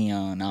a beanie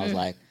on. And I was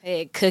like,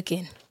 Hey,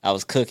 cooking. I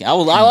was cooking. I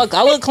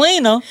look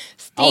clean though.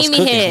 I was Steamy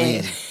cooking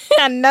head. clean.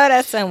 I know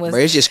that sun was.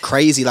 Bro, it's just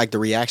crazy like the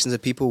reactions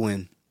of people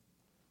when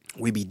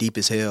we be deep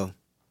as hell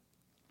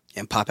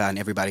and pop out and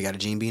everybody got a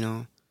Gene Bean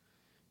on.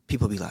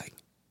 People be like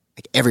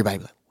everybody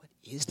be like, what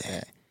is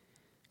that?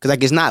 Because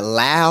like it's not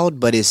loud,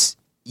 but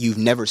you've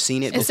never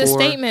seen it It's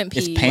before. a statement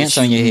piece. It's pants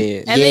on your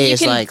head. And Yeah, then you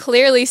it's can like-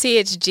 clearly see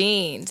it's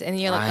jeans. And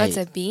you're like, oh, it's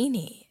a Right.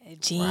 beanie. A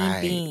jean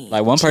Right. bean.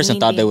 Like one person Jean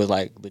thought they bean. was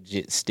like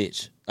legit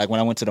stitched. Like when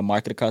I went to the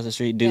market across the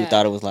street, dude Yeah.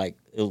 thought it was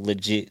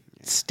legit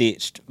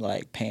stitched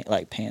like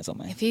pants on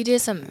my. If you did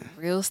some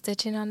real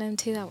stitching on them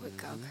too, that would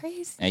go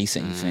crazy. Now you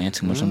saying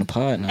too much on the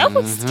pod now. That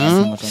was Too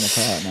much on the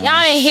pod now.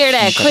 Y'all didn't hear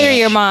that. Clear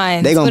your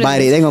mind. They gonna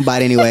bite it. They gonna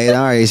bite anyway. I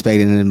already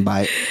expected them to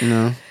bite. You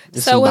know,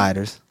 there's So some with-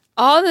 biters.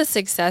 All the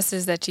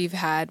successes that you've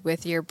had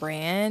with your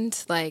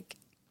brand, like,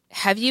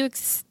 have you?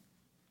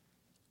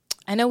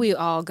 I know we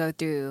all go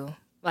through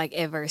like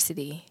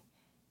adversity.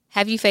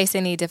 Have you faced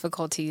any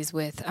difficulties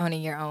with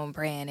owning your own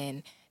brand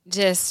and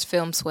just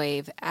Film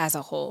Swave as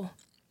a whole?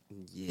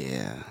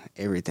 Yeah,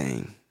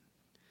 everything.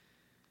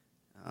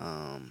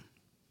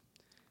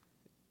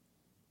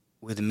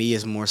 With me,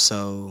 it's more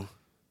so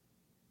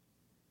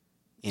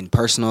in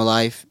personal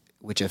life,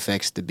 which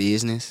affects the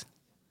business.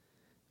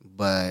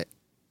 But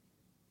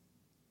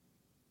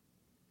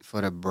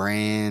for the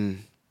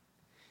brand,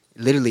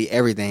 literally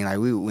everything. Like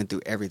we went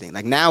through everything.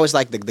 Like now it's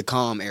like the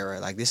calm era.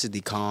 Like this is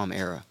the calm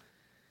era.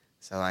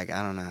 So like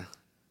I don't know,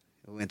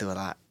 we went through a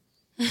lot.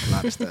 A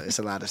lot of stuff. It's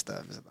a lot of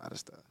stuff.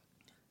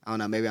 I don't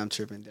know. Maybe I'm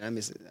tripping. Did I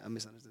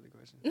misunderstood the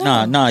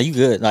question? Nah, you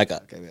good. Like,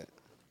 Okay, bet.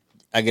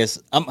 I guess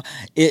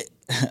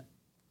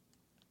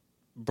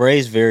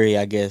Bray's very,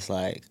 I guess,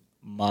 like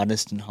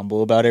modest and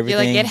humble about You're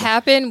everything. like, it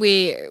happened.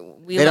 We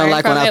They don't learn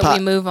like from when I it. pop.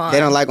 We move on. They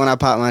don't like when I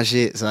pop my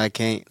shit, so I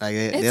can't. Like,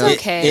 It's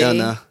okay. They don't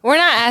know. We're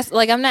not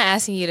I'm not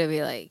asking you to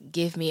be like,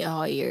 give me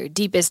all your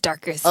deepest,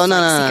 darkest. Oh no,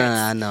 like, no, no,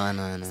 secrets. no,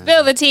 I know.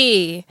 Spill the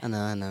tea. I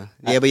know.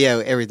 Yeah, but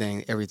yeah,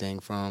 everything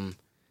from,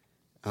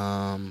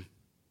 I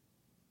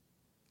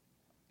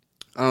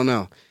don't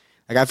know.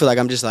 Like, I feel like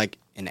I'm just like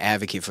an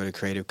advocate for the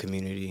creative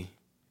community.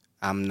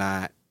 I'm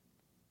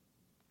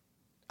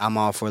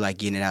all for like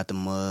getting it out the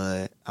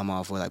mud. I'm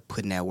all for like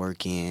putting that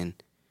work in,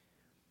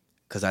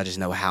 because I just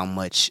know how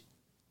much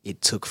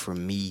it took for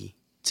me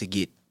to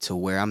get to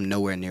where I'm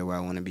nowhere near where I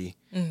want to be.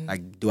 Mm-hmm.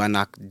 Like, do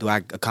I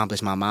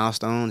accomplish my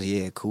milestones?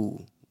 Yeah,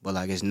 cool. But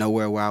like, it's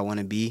nowhere where I want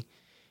to be,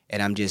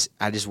 and I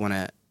just want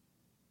to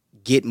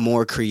get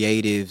more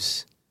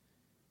creatives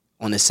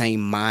on the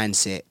same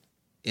mindset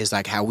as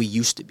like how we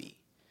used to be.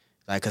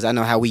 Like, cause I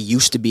know how we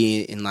used to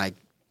be in like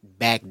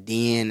back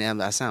then.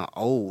 I sound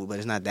old, but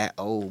it's not that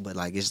old. But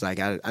like, it's like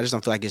I just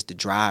don't feel like it's the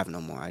drive no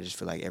more. I just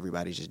feel like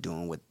everybody's just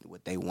doing what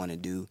they want to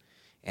do,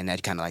 and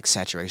that kind of like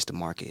saturates the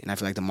market. And I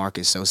feel like the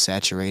market is so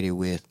saturated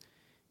with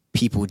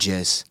people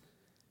just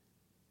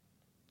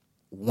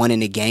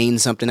wanting to gain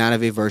something out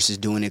of it versus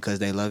doing it because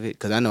they love it.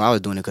 Because I know I was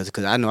doing it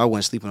because I know I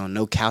wasn't sleeping on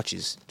no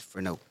couches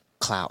for no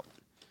clout.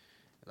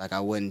 Like,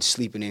 I wasn't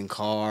sleeping in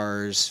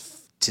cars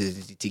to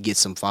get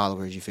some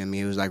followers, you feel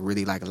me? It was like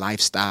really like a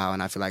lifestyle,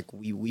 and I feel like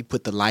we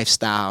put the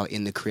lifestyle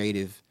in the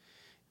creative,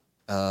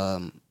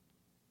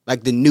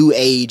 like the new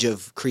age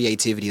of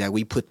creativity. Like,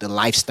 we put the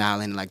lifestyle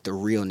in like the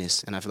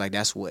realness, and I feel like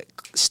that's what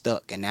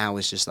stuck. And now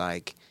it's just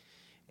like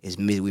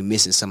we're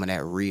missing some of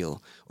that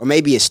real, or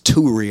maybe it's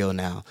too real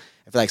now.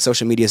 I feel like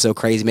social media is so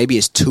crazy. Maybe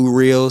it's too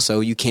real, so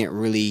you can't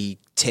really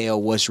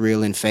tell what's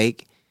real and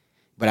fake.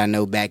 But I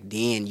know back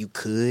then you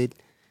could.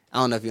 I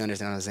don't know if you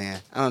understand what I'm saying.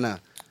 I don't know.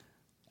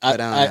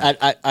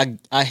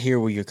 I hear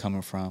where you're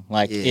coming from.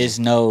 Like, there's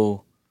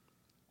no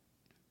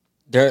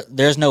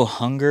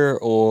hunger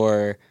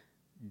or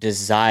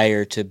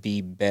desire to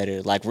be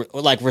better. Like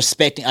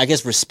respecting, I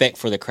guess, respect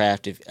for the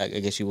craft. If I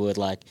guess you would,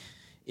 like,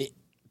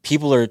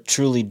 people are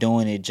truly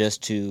doing it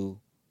just to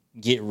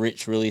get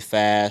rich really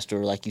fast,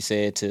 or like you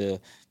said, to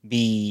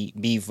be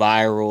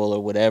viral or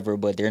whatever.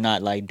 But they're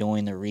not like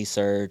doing the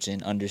research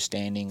and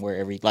understanding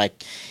where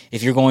like,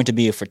 if you're going to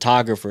be a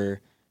photographer,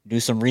 do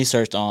some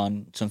research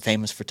on some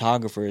famous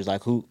photographers.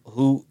 Like, who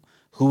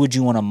would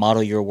you want to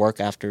model your work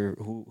after?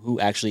 Who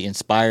actually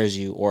inspires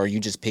you? Or are you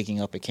just picking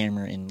up a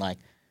camera and like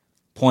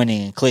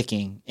pointing and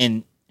clicking?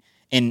 And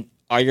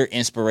are your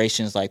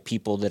inspirations like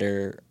people that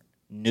are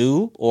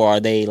new, or are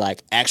they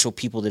like actual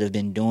people that have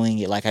been doing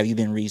it? Like, have you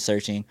been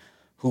researching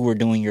who were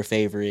doing your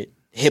favorite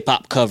hip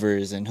hop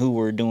covers and who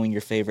were doing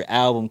your favorite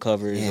album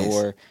covers? Yes.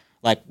 Or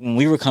like, when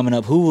we were coming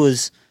up, who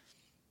was,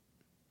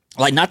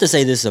 like, not to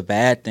say this is a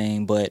bad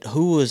thing, but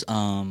who was,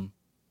 I'm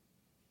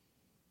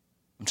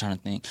trying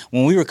to think.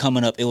 When we were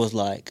coming up, it was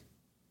like,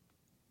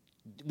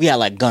 we had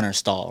like Gunnar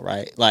Stahl,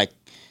 right? Like,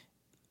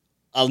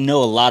 I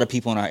know a lot of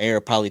people in our era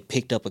probably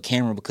picked up a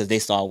camera because they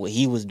saw what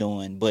he was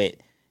doing, but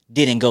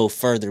didn't go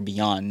further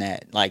beyond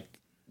that. Like,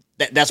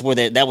 that's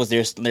where that was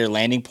their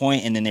landing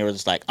point, and then they were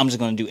just like, I'm just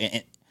going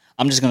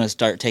to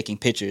start taking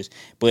pictures.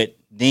 But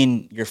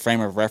then your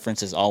frame of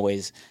reference is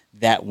always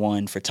that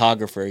one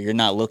photographer. You're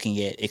not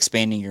looking at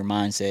expanding your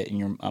mindset and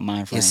your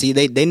mind frame. And see,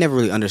 they never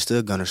really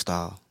understood Gunnar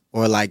Stahl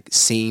or like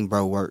seeing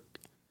bro work.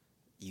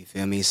 You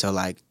feel me? So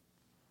like,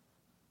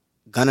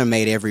 Gunnar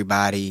made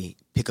everybody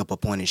pick up a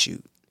point and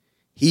shoot.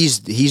 He's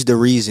the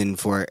reason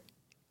for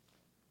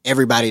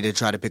everybody to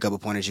try to pick up a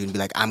point and shoot and be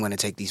like, I'm going to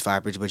take these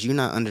 5 pictures. But you're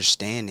not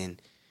understanding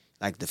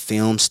like the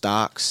film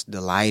stocks,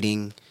 the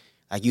lighting.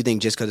 Like, you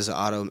think just because it's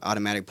an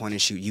automatic point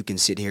and shoot, you can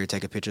sit here and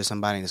take a picture of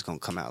somebody and it's going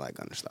to come out like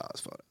Gunnar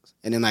Stahl's photos.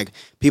 And then, like,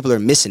 people are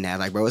missing that.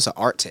 Like, bro, it's an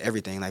art to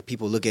everything. Like,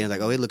 people look at it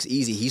like, oh, it looks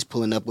easy. He's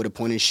pulling up with a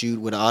point and shoot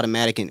with an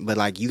automatic. But,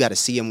 like, you got to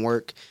see him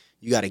work.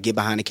 You got to get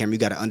behind the camera. You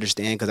got to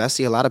understand. Because I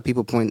see a lot of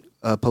people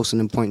posting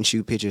them point and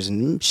shoot pictures,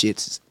 and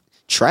shit's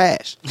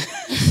trash.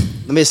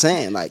 I'm just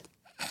saying. Like,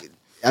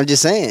 I'm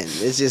just saying.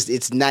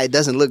 It's not. It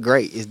doesn't look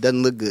great. It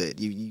doesn't look good.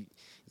 You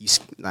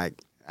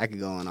like, I could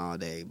go on all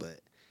day, but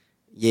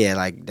yeah,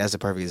 like, that's a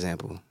perfect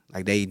example.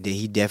 Like,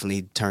 he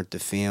definitely turned the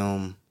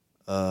film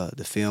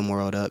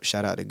world up.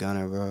 Shout out to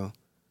Gunnar, bro.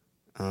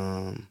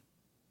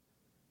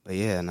 But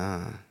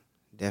yeah,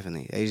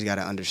 definitely. They just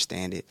gotta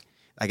understand it.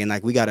 Like, and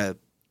like, we gotta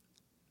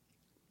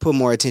put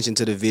more attention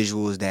to the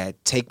visuals,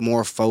 that take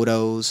more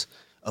photos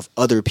of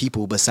other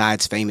people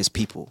besides famous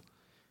people.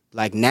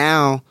 Like,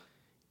 now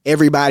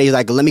everybody's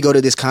like, let me go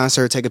to this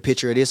concert, take a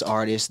picture of this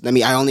artist.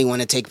 I only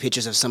want to take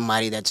pictures of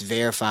somebody that's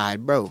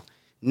verified. Bro,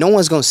 no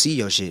one's going to see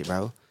your shit,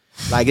 bro.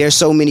 Like, there's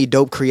so many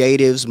dope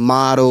creatives,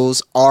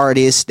 models,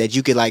 artists that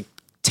you could, like,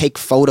 take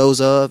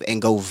photos of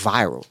and go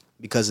viral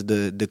because of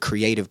the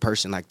creative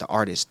person, like the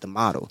artist, the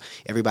model.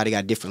 Everybody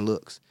got different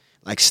looks.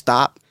 Like,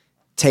 stop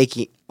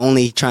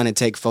only trying to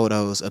take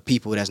photos of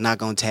people that's not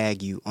gonna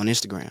tag you on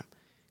Instagram.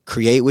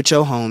 Create with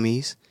your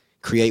homies,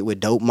 create with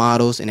dope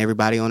models and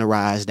everybody on the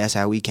rise. That's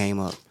how we came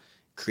up.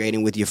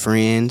 Creating with your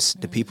friends,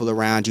 the people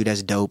around you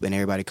that's dope, and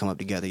everybody come up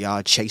together.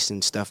 Y'all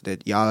chasing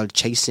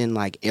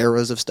like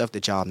eras of stuff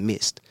that y'all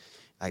missed.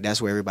 Like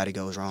that's where everybody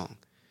goes wrong.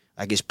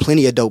 Like it's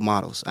plenty of dope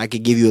models. I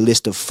could give you a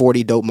list of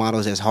 40 dope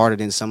models that's harder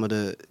than some of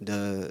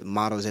the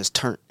models that's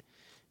turned.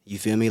 You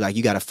feel me? Like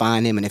you got to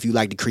find them, and if you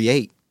like to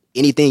create,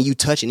 anything you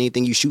touch and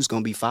anything you shoot's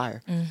gonna be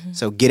fire. Mm-hmm.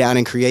 So get out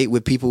and create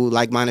with people,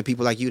 like-minded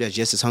people like you that's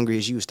just as hungry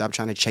as you. Stop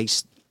trying to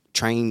chase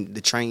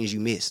the trains you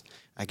missed.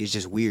 Like it's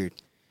just weird.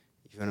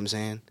 You feel what I'm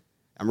saying?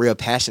 I'm real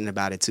passionate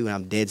about it too, and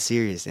I'm dead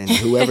serious. And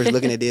whoever's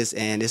looking at this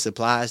and this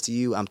applies to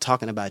you, I'm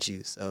talking about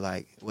you. So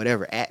like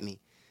whatever, at me.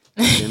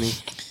 You feel me?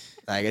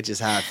 Like it's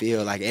just how I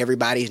feel. Like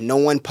no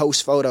one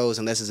posts photos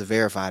unless it's a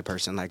verified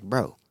person. Like,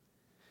 bro,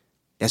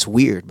 that's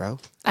weird, bro.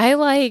 I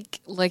like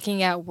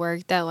looking at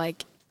work that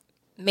like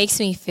makes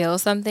me feel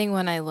something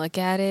when I look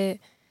at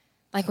it.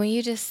 Like when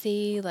you just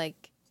see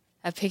like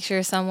a picture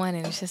of someone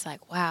and it's just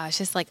like, wow, it's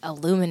just like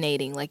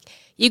illuminating. Like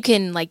you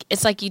can like,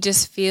 it's like you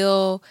just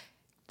feel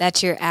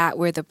that you're at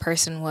where the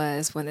person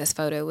was when this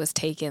photo was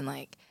taken.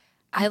 Like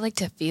I like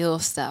to feel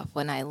stuff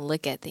when I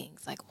look at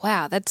things. Like,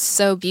 wow, that's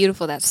so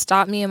beautiful. That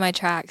stopped me in my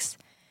tracks.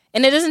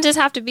 And it doesn't just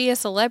have to be a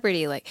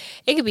celebrity. Like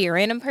it could be a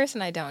random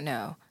person I don't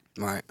know.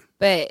 Right.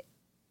 But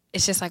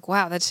it's just like,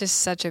 wow, that's just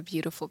such a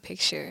beautiful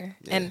picture.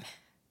 Yeah. And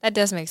that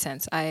does make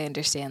sense. I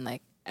understand.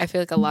 Like, I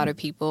feel like a lot of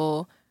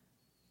people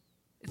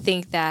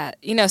think that,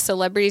 you know,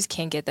 celebrities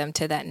can get them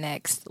to that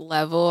next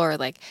level or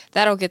like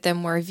that'll get them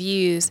more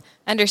views.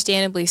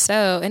 Understandably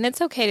so. And it's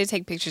okay to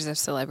take pictures of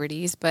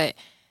celebrities, but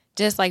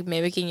just like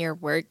mimicking your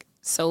work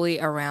solely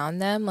around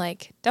them,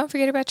 like don't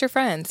forget about your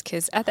friends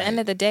because at the end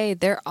of the day,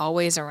 they're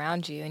always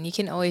around you and you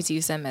can always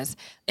use them as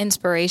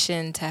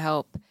inspiration to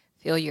help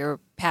feel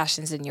your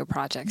passions and your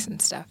projects and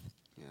stuff.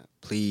 Yeah.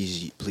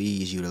 Please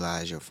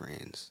utilize your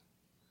friends.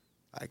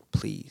 Like,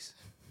 please.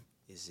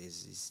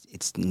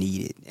 It's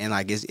needed. And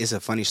like it's a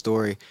funny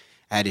story.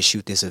 I had to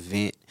shoot this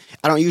event.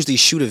 I don't usually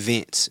shoot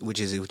events,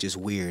 which is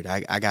weird.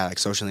 I got like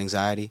social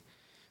anxiety.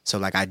 So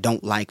like I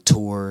don't like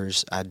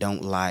tours. I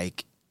don't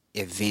like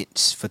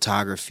events,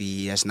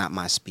 photography. That's not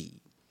my speed.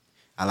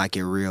 I like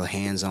it real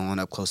hands-on,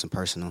 up close and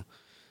personal.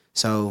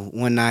 So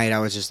one night I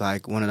was just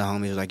like, one of the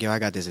homies was like, yo, I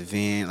got this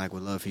event, like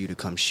would love for you to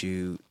come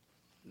shoot.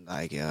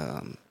 Like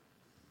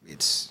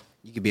it's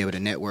you could be able to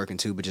network and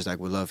too, but just like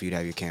would love for you to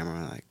have your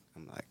camera. Like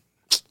I'm like,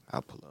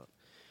 I'll pull up.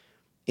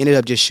 Ended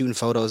up just shooting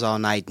photos all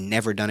night.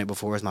 Never done it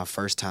before. It was my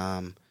first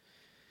time.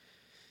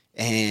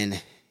 And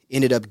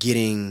ended up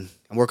I'm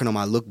working on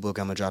my lookbook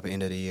I'm going to drop at the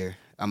end of the year.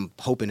 I'm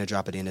hoping to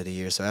drop at the end of the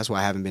year. So that's why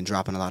I haven't been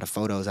dropping a lot of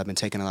photos. I've been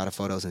taking a lot of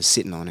photos and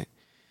sitting on it.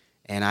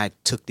 And I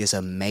took this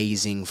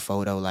amazing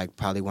photo, like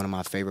probably one of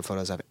my favorite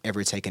photos I've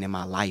ever taken in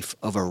my life,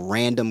 of a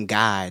random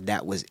guy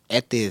that was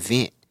at the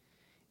event.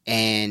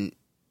 And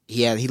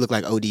he looked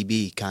like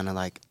ODB, kind of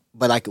like.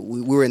 But like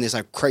we were in this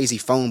like crazy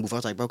phone booth. I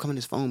was like, bro, come in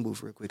this phone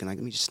booth real quick and like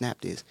let me just snap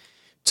this.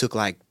 Took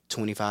like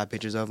 25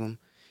 pictures of him.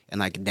 And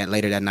like that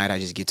later that night I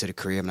just get to the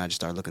crib and I just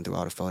start looking through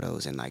all the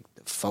photos and like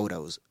the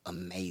photos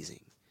amazing.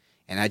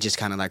 And that just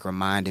kind of like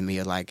reminded me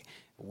of like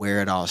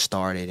where it all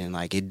started and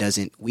like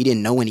we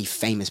didn't know any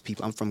famous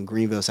people. I'm from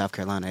Greenville, South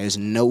Carolina. There's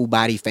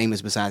nobody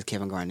famous besides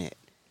Kevin Garnett.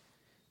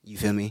 You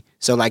feel me?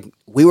 So like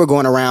we were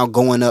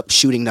going up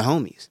shooting the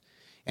homies.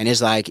 And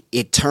it's like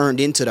it turned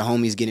into the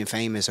homies getting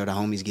famous or the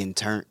homies getting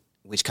turned,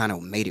 which kind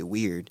of made it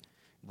weird.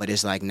 But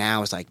it's like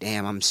now it's like,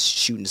 damn, I'm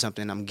shooting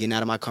something. I'm getting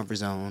out of my comfort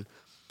zone,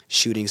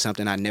 shooting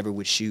something I never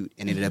would shoot,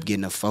 and ended up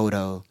getting a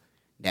photo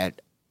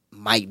that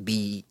might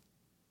be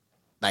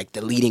like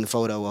the leading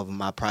photo of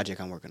my project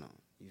I'm working on.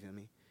 You feel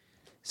me?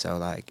 So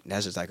like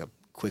that's just like a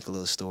quick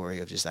little story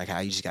of just like how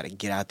you just got to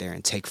get out there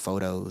and take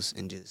photos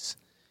and just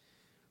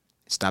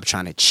stop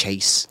trying to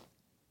chase.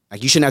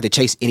 Like you shouldn't have to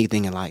chase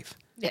anything in life.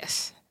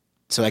 Yes.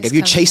 So like if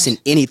you're chasing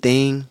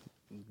anything,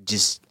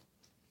 just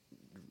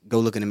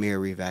go look in the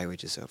mirror,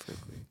 reevaluate yourself real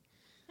quick.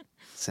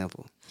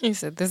 Simple. You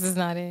said this is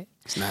not it.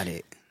 It's not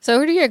it. So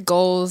what are your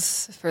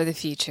goals for the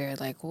future?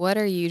 Like what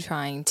are you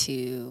trying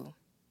to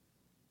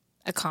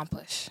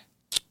accomplish?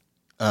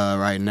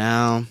 Right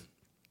now,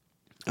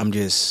 I'm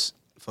just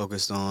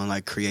focused on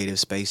like creative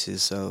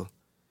spaces. So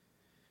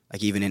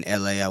like even in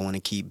LA, I want to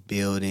keep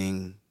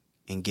building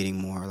and getting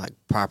more like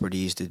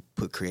properties to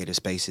put creative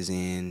spaces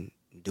in.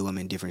 Do them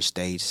in different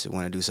states.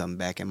 Want to do something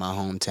back in my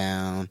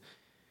hometown.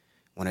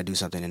 Want to do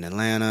something in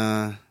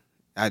Atlanta.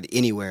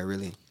 Anywhere,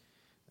 really.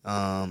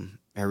 And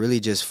really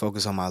just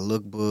focus on my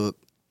lookbook,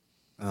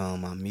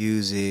 my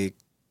music,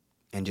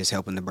 and just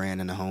helping the brand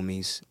and the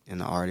homies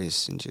and the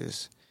artists and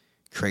just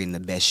creating the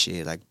best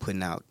shit, like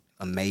putting out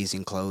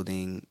amazing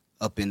clothing,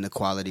 upping the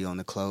quality on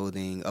the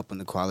clothing, upping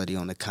the quality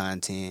on the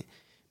content,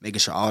 making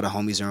sure all the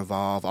homies are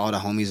involved, all the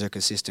homies are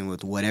consistent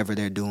with whatever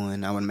they're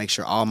doing. I want to make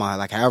sure all my,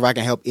 like, however I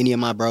can help any of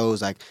my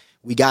bros, like,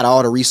 we got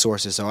all the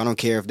resources. So I don't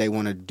care if they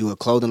want to do a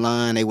clothing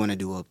line, they want to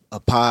do a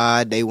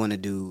pod, they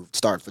want to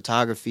start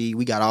photography.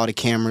 We got all the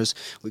cameras,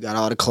 we got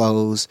all the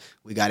clothes,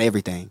 we got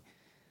everything.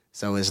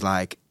 So it's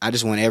like I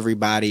just want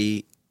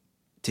everybody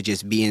to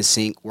just be in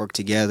sync, work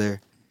together,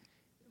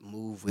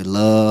 move with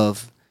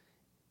love.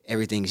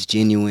 Everything's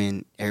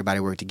genuine. Everybody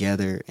work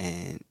together,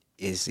 and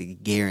it's a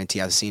guarantee.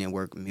 I've seen it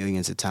work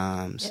millions of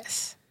times.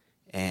 Yes.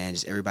 And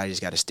just, everybody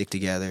just got to stick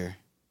together,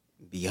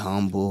 be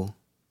humble,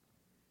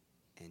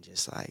 and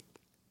just like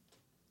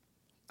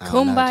I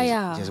don't know,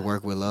 Kumbaya. just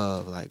work with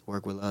love. Like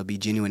work with love, be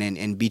genuine,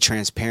 and be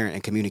transparent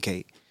and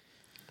communicate.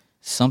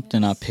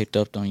 Something I picked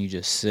up on you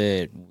just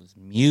said was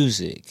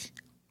music.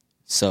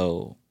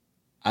 So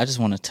I just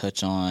want to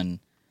touch on.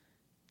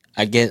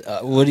 I guess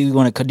what do you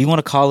want to? Do you want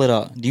to call it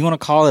a? Do you want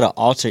to call it an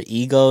alter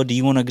ego? Do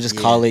you want to just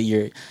call it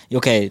your?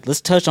 Okay, let's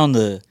touch on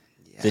the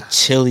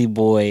Chili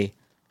Boy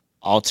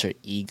alter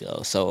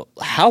ego. So,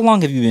 how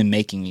long have you been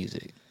making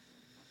music?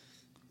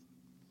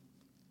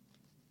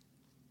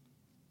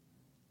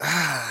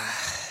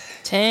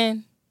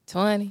 10,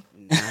 20.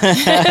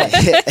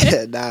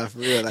 Nah, for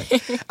real. Like,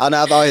 I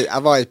don't know.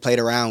 I've always played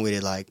around with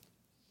it. Like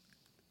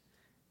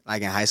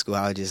in high school,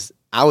 I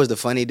was the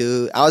funny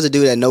dude. I was a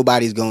dude that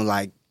nobody's gonna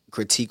like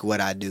critique what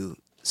I do.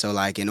 So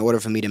like, in order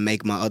for me to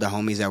make my other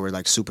homies that were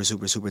like super,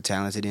 super, super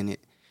talented in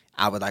it,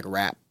 I would like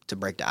rap to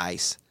break the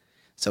ice.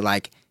 So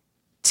like,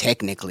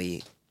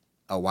 technically,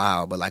 a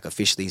while, but like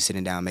officially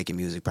sitting down making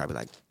music probably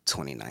like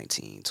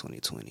 2019,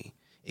 2020,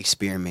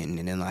 experimenting,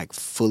 and then like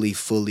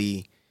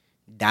fully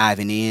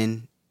diving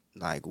in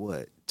like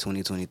what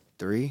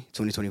 2023,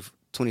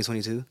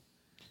 2022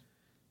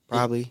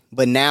 probably.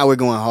 But now we're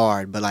going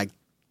hard. But like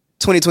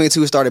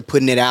 2022 started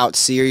putting it out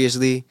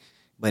seriously.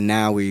 But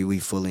now we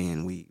fully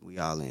in. We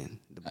all in.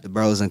 The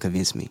bros done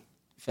convinced me.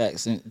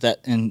 Facts.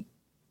 And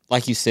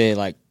like you said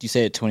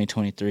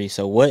 2023.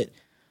 So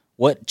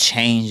what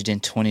changed in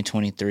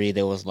 2023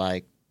 that was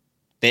like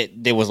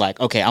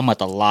okay, I'm about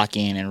to lock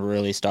in and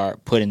really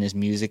start putting this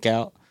music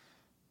out?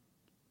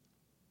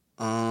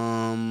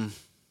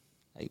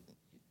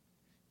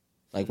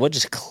 Like what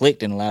just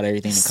clicked and allowed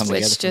everything to come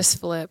together? Switch just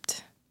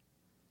flipped.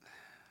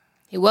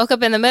 He woke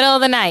up in the middle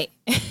of the night.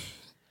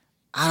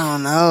 I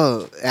don't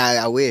know.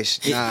 I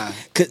wish. Nah.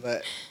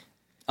 But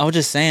I was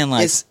just saying,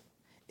 like,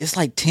 it's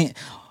like 10.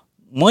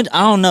 I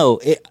don't know.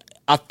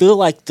 I feel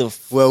like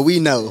well, we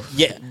know.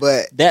 Yeah.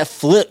 But that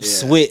flip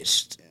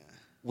switched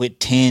with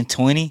 10,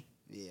 20.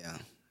 Yeah.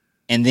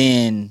 And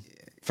then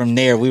from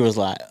there, we was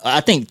like,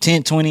 I think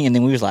 10, 20, and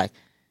then we was like,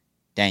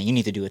 dang, you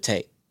need to do a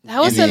tape. That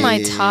was in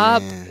my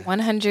top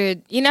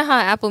 100. You know how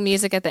Apple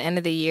Music at the end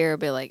of the year will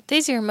be like,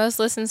 these are your most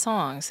listened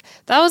songs.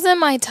 That was in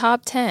my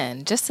top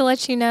 10, just to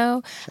let you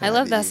know. I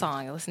love that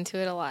song. I listen to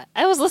it a lot.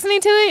 I was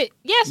listening to it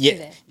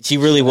yesterday. Yeah, she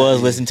really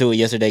was listening to it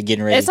yesterday,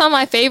 getting ready. It's on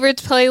my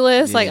favorites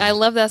playlist. Yeah. Like, I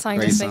love that song.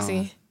 It just makes song.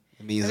 me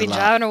It means be a lot.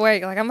 driving to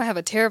work. Like, I'm going to have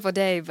a terrible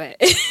day, but.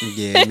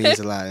 Yeah, it means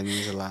a lot. It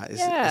means a lot.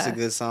 It's a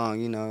good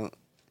song, you know.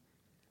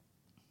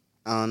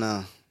 I don't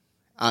know.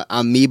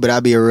 I'm me, but I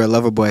be a real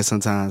lover boy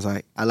sometimes.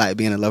 Like, I like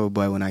being a lover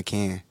boy when I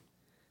can.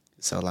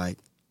 So, like,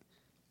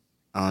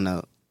 I don't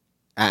know.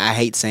 I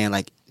hate saying,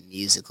 like,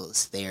 musical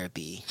is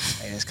therapy.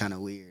 Like, that's kind of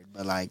weird.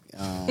 But, like,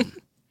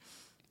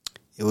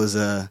 it was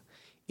a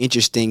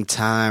interesting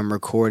time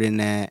recording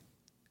that.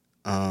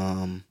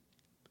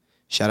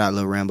 Shout out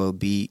Lil Rambo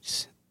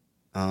Beats.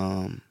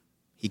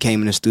 He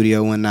came in the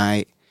studio one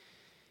night,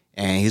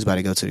 and he was about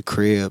to go to the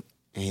crib.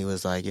 And he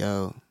was like,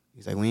 yo,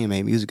 he's like, we ain't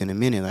made music in a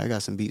minute. Like, I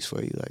got some beats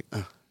for you.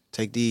 Like,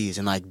 take these.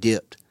 And, like,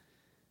 dipped.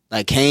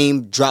 Like,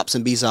 came, dropped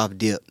some beats off,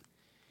 dipped.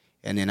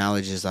 And then I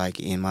was just like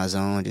in my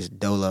zone, just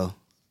dolo,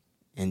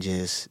 and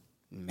just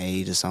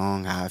made the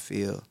song how I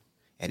feel.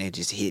 And it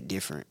just hit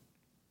different.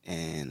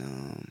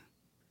 And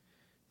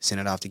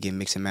sent it off to get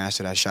mixed and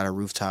mastered. I shot a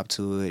rooftop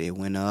to it. It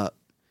went up.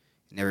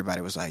 And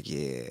everybody was like,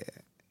 yeah,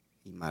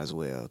 you might as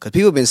well. Because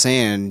people have been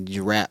saying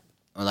you rap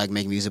or like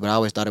make music, but I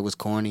always thought it was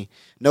corny.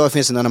 No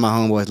offense to none of my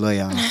homeboys, love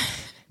y'all.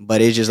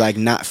 But it's just like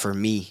not for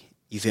me.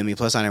 You feel me?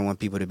 Plus I didn't want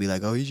people to be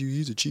like, oh,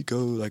 he's a cheat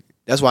code. Like,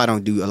 that's why I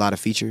don't do a lot of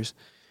features.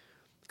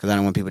 Because I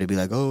don't want people to be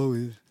like, oh,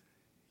 he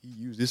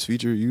used this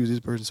feature, use this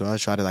person. So I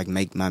try to like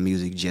make my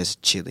music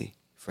just chilly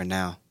for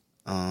now.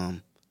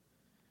 But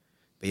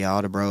yeah,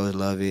 all the bros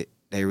love it.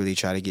 They really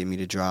try to get me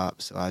to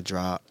drop. So I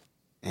drop.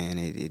 And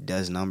it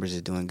does numbers.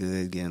 It's doing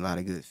good. Getting a lot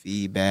of good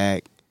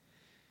feedback.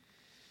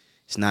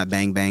 It's not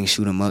bang, bang,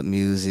 shoot 'em up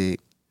music.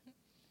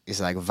 It's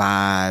like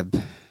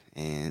vibe.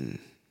 And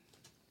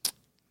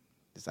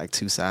it's like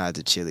two sides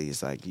of chili.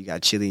 It's like you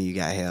got chili and you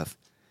got health.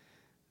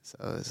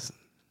 So it's,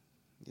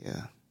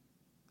 yeah.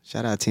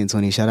 Shout out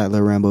 1020. Shout out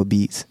Lil Rambo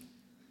Beats.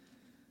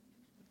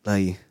 Love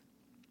you.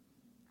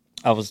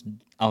 I was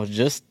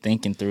just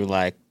thinking through,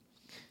 like,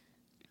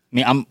 I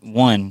mean, I'm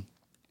one,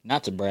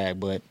 not to brag,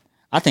 but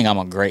I think I'm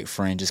a great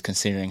friend just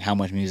considering how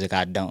much music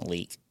I don't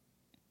leak.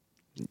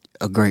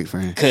 A great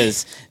friend.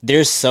 Cause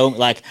there's so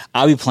like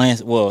I'll be playing.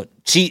 Well,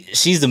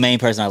 she's the main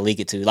person I leak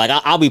it to. Like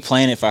I'll be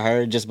playing it for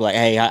her, just be like,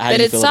 hey, how But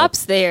do you it feel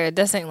stops there. It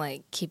doesn't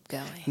like keep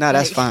going. No,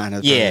 that's Like, fine.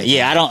 That's Yeah, perfect.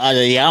 yeah. I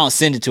don't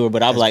send it to her,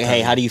 but I'll be That's like, hey,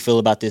 perfect. how do you feel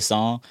about this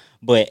song?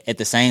 But at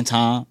the same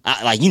time,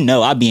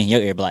 I'll be in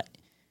your ear, but like,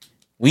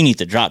 we need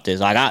to drop this.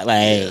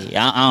 Hey,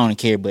 I don't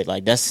care, but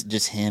like that's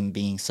just him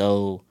being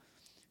so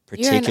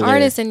you're particular. an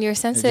artist and you're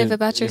sensitive just-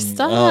 about your oh,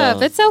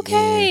 stuff. It's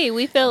okay.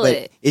 We feel But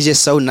it. it's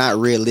just so not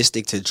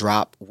realistic to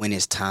drop when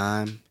it's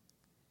time.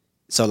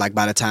 So like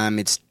by the time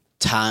it's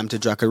time to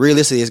drop, because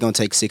realistically it's gonna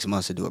take 6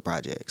 months to do a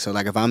project. So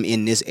like if I'm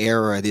in this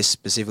era or this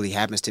specifically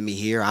happens to me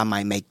here, I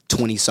might make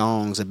 20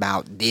 songs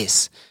about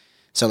this.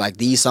 So like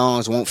these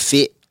songs won't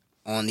fit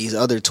on these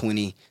other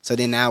 20. So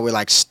then now we're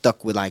like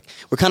stuck with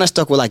we're kind of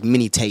stuck with like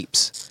mini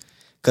tapes.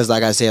 Because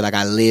like I said, like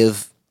I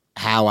live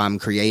how I'm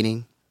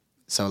creating.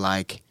 So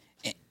like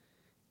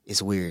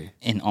it's weird.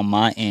 And on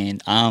my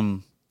end,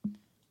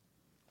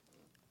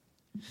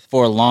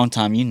 for a long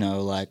time,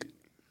 like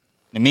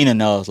Amina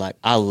knows, like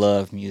I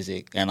love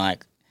music, and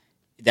like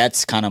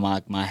that's kind of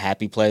my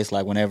happy place.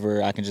 Like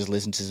whenever I can just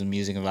listen to some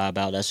music and vibe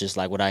out, that's just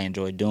like what I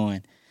enjoy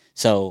doing.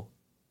 So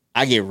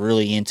I get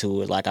really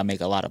into it. Like I make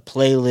a lot of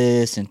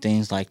playlists and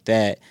things like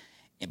that,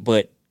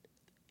 but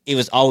it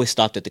was always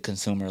stopped at the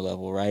consumer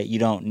level, right? You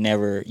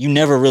never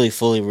really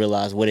fully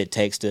realize what it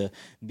takes to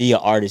be an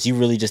artist. You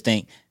really just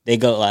think they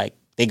go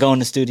in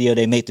the studio,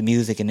 they make the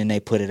music, and then they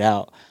put it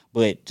out.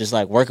 But just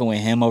like working with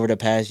him over the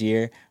past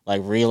year,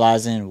 like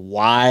realizing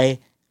why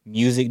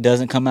music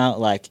doesn't come out,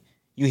 like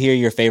you hear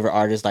your favorite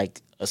artist,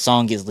 like a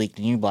song gets leaked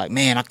and you're like,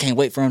 man, I can't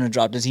wait for him to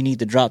drop this. He need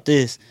to drop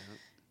this.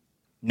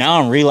 Now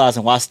I'm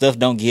realizing why stuff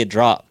don't get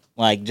dropped.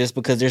 Like just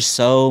because there's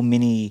so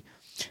many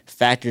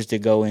factors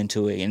that go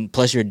into it, and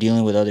plus you're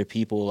dealing with other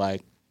people.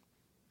 Like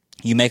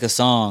you make a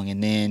song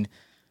and then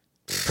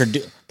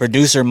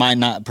producer might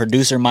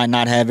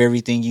not have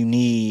everything you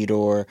need,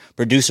 or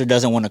producer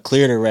doesn't want to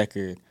clear the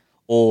record,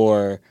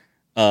 or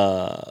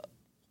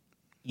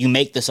you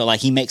make the, so like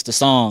he makes the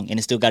song and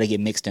it still got to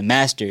get mixed and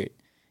mastered,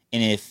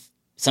 and if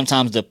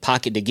sometimes the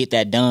pocket to get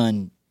that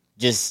done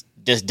just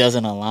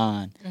doesn't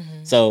align.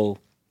 So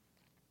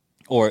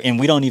and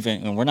we're not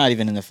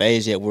even in the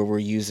phase yet where we're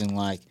using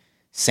like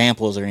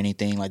samples or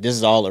anything. Like this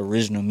is all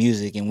original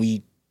music, and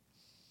we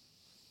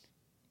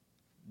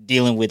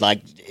dealing with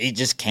like it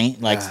just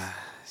can't like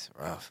It's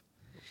rough.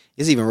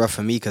 It's even rough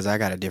for me because I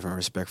got a different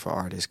respect for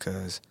artists,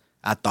 because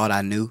I thought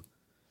I knew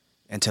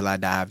until I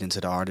dived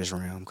into the artist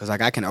realm. Because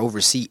like I can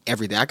oversee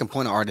everything. I can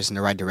point an artist in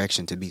the right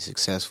direction to be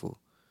successful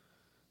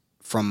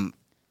from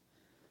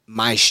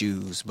my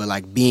shoes. But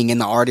like being in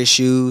the artist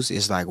shoes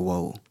is like,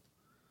 whoa.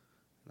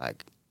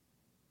 Like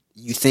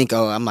you think,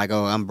 I'm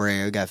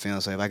Brad, we got film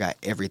safe. I got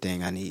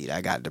everything I need.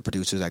 I got the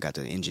producers, I got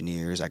the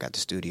engineers, I got the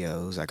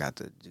studios, I got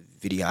the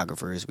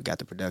videographers, we got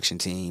the production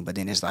team. But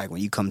then it's like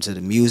when you come to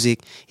the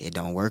music, it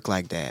don't work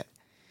like that.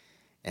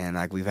 And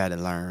like we've had to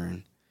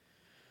learn.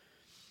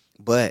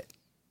 But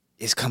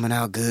it's coming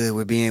out good.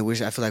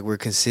 I feel like we're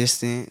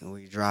consistent.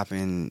 We try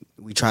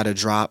to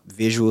drop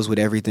visuals with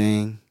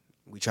everything.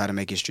 We try to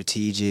make it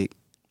strategic.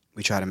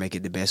 We try to make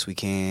it the best we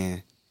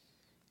can.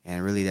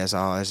 And really, that's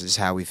all. That's just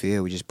how we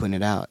feel. We just putting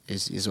it out.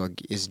 It's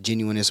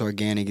genuine. It's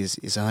organic. It's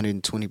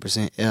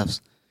 120%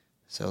 Fs.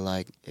 So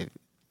like,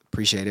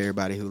 appreciate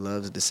everybody who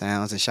loves the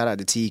sounds, and shout out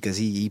to T, because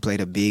he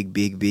played a big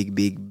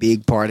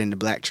part in the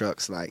Black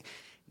Trucks. Like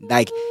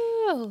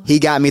he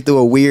got me through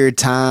a weird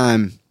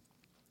time,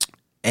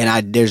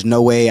 and there's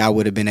no way I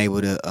would have been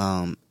able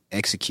to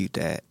execute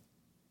that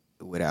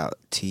without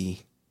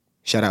T.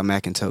 Shout out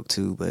Mac and Toke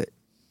too, but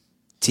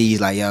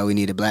T's like, yo, we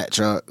need a Black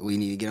Truck. We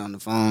need to get on the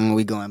phone.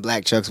 We going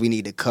Black Trucks. We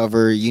need to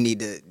cover. You need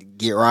to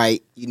get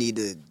right. You need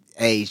to,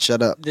 hey,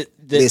 shut up.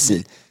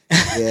 Listen.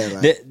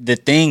 The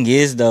thing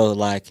is though,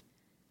 like,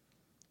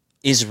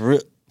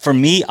 for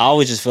me, I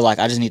always just feel like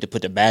I just need to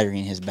put the battery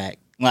in his back.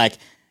 Like,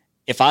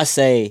 if I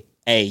say,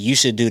 hey, you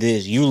should do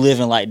this, you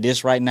living like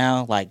this right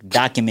now, like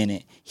document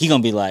it, he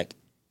gonna be like,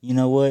 you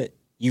know what,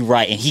 you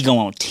right, and he go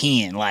on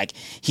 10. Like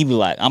he be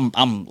like,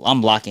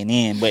 I'm locking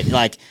in. But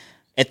like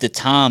at the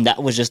time,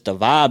 that was just the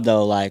vibe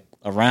though, like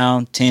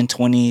around 10,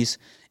 20s,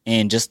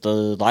 and just the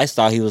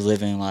lifestyle he was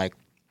living, like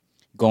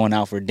going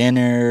out for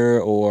dinner,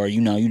 or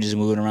you just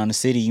moving around the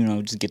city,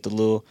 just get the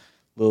little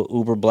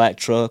Uber Black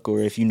Truck, or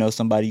if you know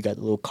somebody, you got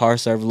the little car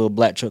service, little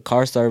Black Truck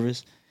car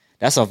service.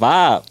 That's a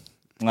vibe.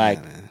 Like,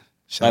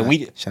 shout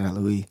out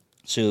Louis.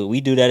 Shoot,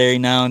 we do that every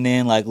now and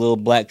then, like little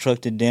Black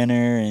Truck to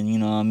dinner, and you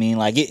know what I mean.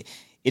 Like it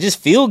just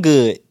feel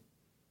good.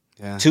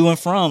 Yeah. To and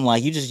from,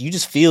 like you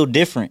just feel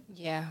different.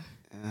 Yeah.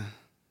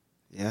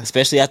 Yeah.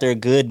 Especially after a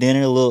good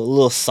dinner, a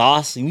little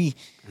sauce, and we.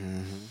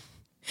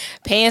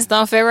 Pants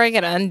don't fit right.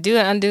 Gotta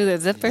undo the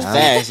zipper.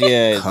 Facts,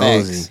 yeah.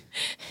 Cozy. Facts.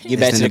 Get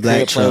back to the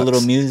crib, play a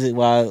little music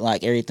while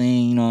like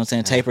everything, you know what I'm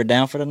saying, taper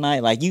down for the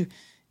night. Like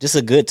just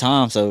a good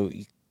time. So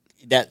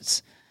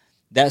that's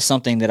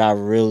something that I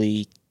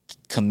really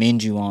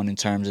commend you on in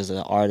terms as an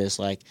artist.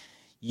 Like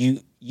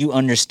you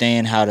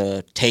understand how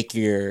to take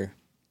your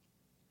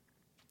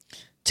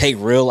take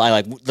real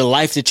like the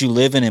life that you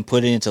live in and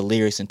put it into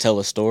lyrics and tell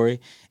a story.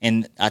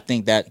 And I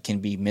think that can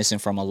be missing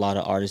from a lot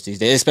of artists these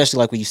days, especially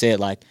like what you said,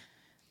 like,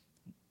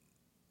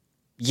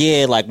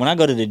 yeah, like when I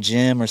go to the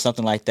gym or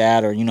something like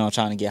that, or, you know,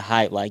 trying to get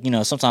hype, like, you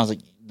know, sometimes like,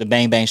 the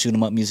bang bang shoot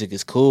 'em up music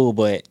is cool,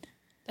 but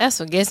that's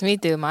what gets me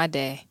through my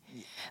day.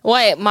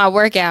 Wait, my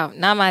workout,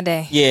 not my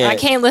day. Yeah. I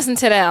can't listen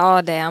to that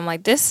all day. I'm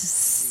like,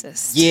 this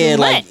is yeah,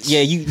 too like, much. yeah,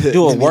 you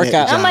do a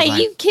workout. I'm like,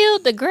 like- you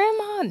killed the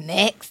grandma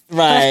next.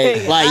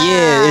 Right. Like,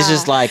 yeah, it's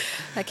just like,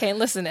 I can't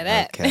listen to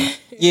that. Okay.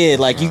 yeah,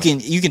 like you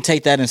can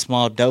take that in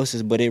small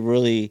doses, but I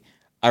really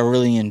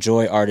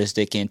enjoy artists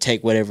that can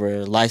take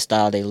whatever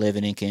lifestyle they live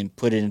in and can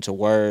put it into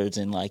words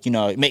and, like, you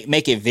know,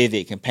 make it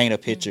vivid, can paint a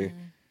picture.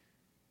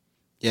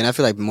 Yeah, and I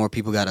feel like more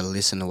people gotta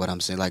listen to what I'm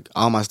saying. Like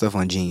all my stuff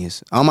on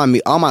Genius, all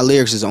my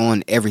lyrics is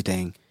on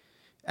everything,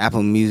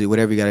 Apple Music,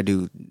 whatever you gotta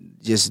do.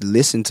 Just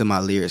listen to my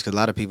lyrics, because a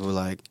lot of people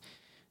like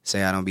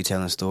say I don't be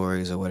telling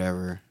stories or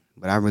whatever,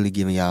 but I'm really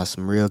giving y'all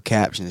some real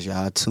captions.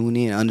 Y'all tune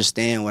in,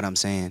 understand what I'm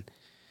saying.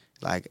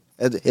 Like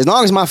as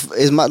long as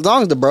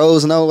the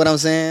bros know what I'm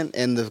saying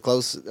and the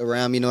close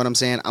around me know what I'm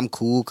saying, I'm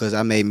cool, because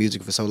I made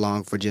music for so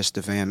long for just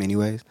the fam,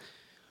 anyways.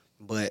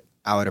 But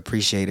I would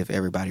appreciate if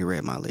everybody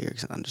read my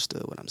lyrics and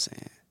understood what I'm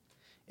saying.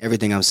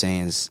 Everything I'm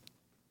saying is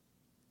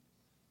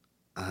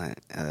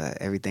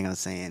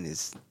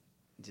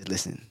just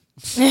listen.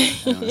 You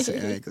know what I'm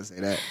saying? I ain't gonna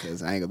say that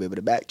because I ain't gonna be able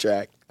to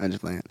backtrack. I'm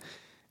just playing.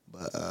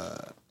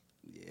 But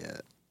yeah,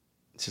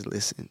 just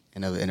listen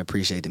and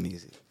appreciate the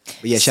music.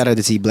 But yeah, shout out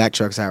to T. Black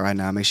Truck's out right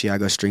now. Make sure y'all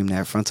go stream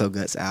that. Fronto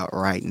Guts out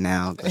right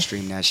now. Go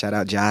stream that. Shout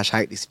out Josh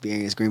Height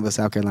Experience, Greenville,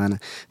 South Carolina.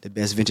 The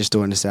best vintage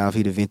store in the South.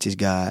 He the vintage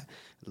god.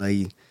 Love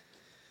you.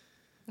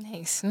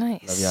 Nice.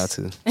 Love y'all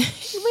too.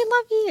 We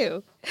love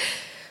you.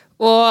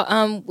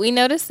 Well, we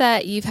noticed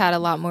that you've had a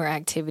lot more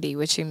activity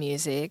with your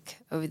music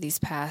over these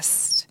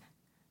past,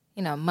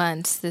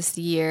 months, this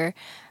year.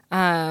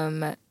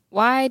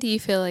 Why do you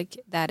feel like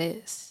that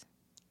is?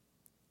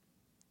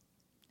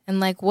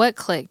 And like, what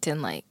clicked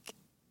and like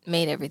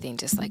made everything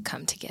just like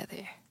come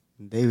together?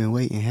 They've been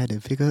waiting, had to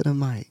pick up the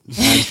mic.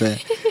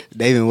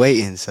 They've been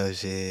waiting, so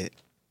shit.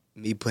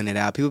 Me putting it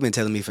out. People been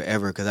telling me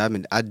forever, because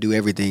I do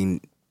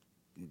everything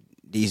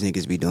these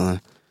niggas be doing.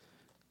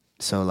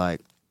 So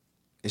like,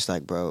 it's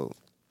like, bro,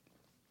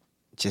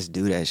 just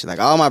do that shit.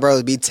 Like all my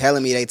bros be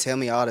telling me, they tell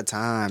me all the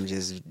time,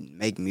 just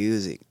make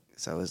music.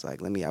 So it's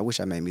like, I wish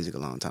I made music a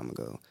long time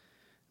ago.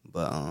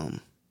 But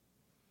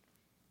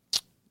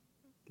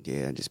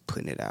yeah, just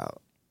putting it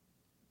out.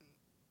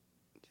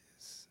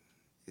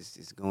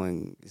 It's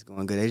going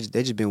good.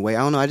 They just been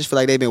waiting. I don't know. I just feel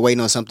like they've been waiting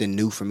on something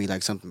new for me,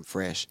 like something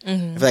fresh.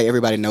 Mm-hmm. I feel like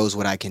everybody knows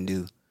what I can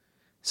do.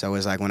 So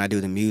it's like when I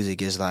do the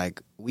music, it's like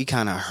we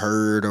kind of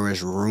heard or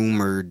it's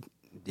rumored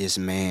this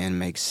man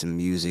makes some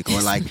music,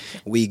 or like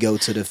we go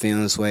to the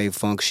Film Sway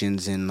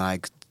functions and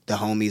like the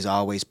homies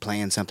always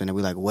playing something and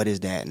we like, what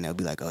is that? And they'll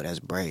be like, oh, that's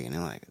Bray. And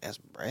they're like, that's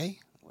Bray?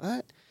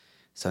 What?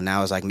 So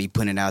now it's like me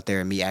putting it out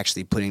there and me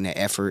actually putting the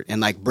effort and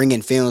like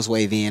bringing Films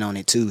Wave in on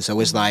it too. So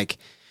it's like,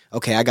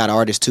 okay, I got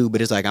artists too,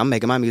 but it's like I'm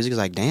making my music. It's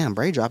like, damn,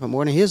 Bray dropping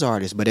more than his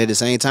artists. But at the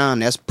same time,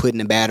 that's putting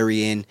the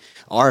battery in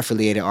our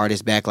affiliated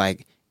artists back.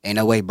 Like, ain't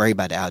no way Bray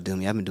about to outdo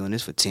me. I've been doing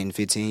this for 10,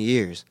 15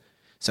 years.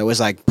 So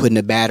it's like putting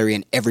the battery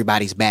in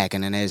everybody's back.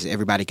 And then as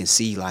everybody can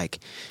see, like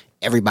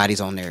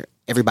everybody's on there.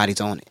 Everybody's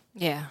on it.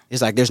 Yeah.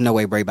 It's like there's no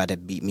way Bray about to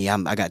beat me.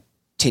 I got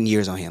 10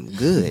 years on him.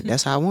 Good.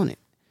 That's how I want it.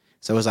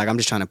 So it's like I'm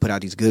just trying to put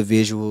out these good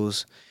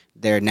visuals.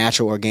 They're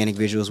natural, organic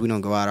visuals. We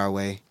don't go out our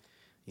way.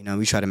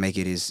 We try to make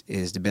it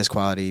as the best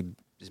quality,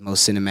 as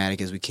most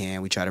cinematic as we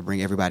can. We try to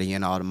bring everybody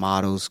in, all the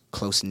models,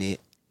 close-knit.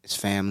 It's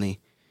family.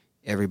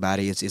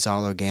 Everybody, it's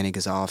all organic.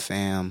 It's all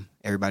fam.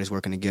 Everybody's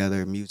working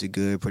together. Music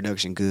good,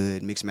 production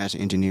good, mix,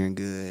 mastering, engineering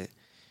good.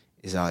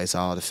 It's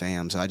all the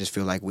fam. So I just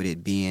feel like with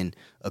it being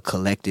a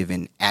collective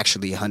and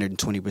actually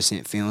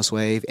 120% Film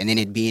Swave, and then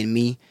it being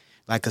me,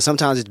 like, because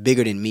sometimes it's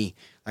bigger than me.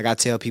 Like, I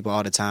tell people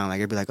all the time, like,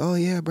 they'll be like, oh,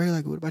 yeah, Bray,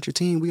 like, what about your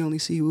team? We only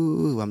see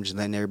woo. I'm just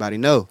letting everybody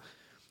know.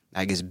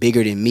 Like, it's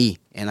bigger than me.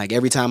 And, like,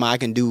 every time I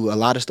can do a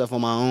lot of stuff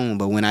on my own,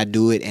 but when I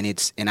do it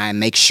and I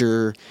make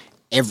sure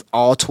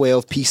all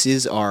 12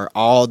 pieces are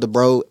all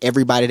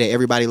everybody that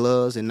everybody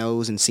loves and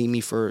knows and see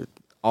me for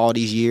all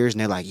these years,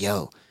 and they're like,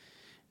 yo,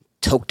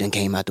 Toke done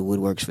came out the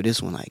woodworks for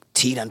this one. Like,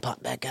 T done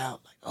popped back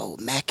out. Like, oh,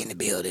 Mac in the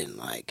building.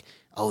 Like,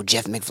 oh,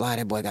 Jeff McFly,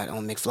 that boy got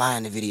on McFly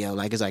in the video.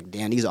 Like, it's like,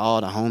 damn, these are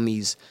all the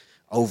homies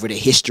over the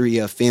history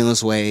of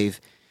Films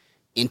Wave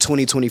in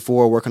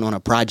 2024 working on a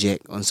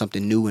project on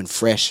something new and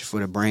fresh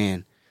for the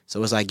brand.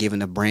 So it's like giving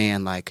the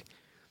brand like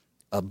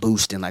a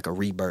boost and like a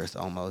rebirth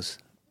almost.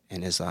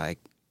 And it's like,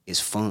 it's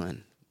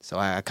fun. So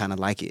I kind of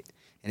like it.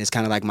 And it's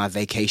kind of like my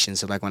vacation.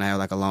 So like when I have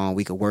like a long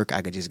week of work,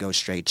 I could just go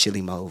straight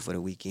chili mode for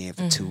the weekend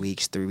for 2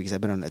 weeks, 3 weeks.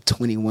 I've been on a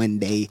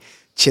 21-day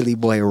chili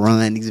boy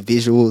run. These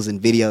visuals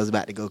and videos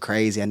about to go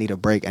crazy. I need a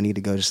break. I need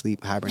to go to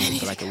sleep, hibernate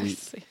for like a week.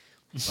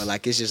 But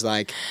like, it's just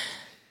like,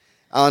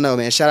 I don't know,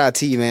 man. Shout out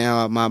to you,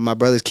 man. My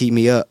brothers keep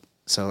me up.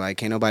 So like,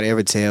 can't nobody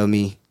ever tell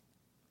me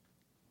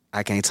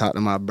I can't talk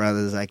to my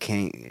brothers. I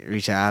can't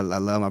reach out. I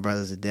love my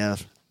brothers to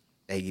death.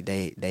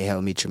 they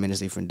helped me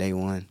tremendously from day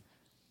one.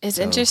 It's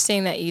So-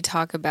 interesting that you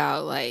talk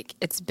about like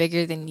it's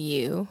bigger than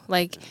you,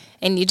 like,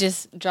 and you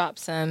just drop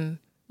some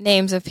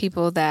names of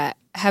people that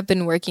have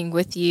been working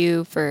with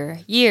you for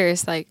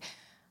years. Like,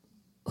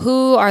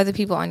 who are the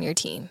people on your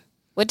team?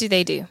 What do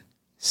they do?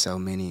 So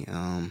many.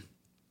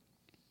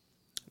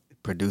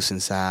 Producing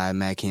side,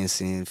 Mac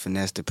Henson,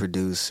 Finesse the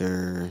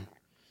producer,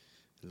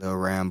 Lil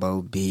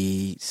Rambo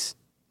Beats,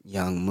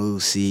 Young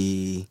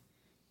Moosey,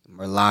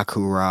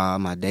 Merlakura,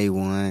 my day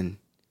one.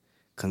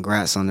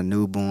 Congrats on the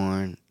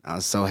newborn. I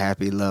was so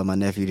happy. Love my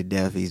nephew to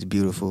death. He's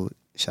beautiful.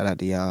 Shout out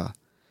to y'all.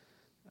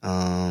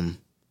 Feel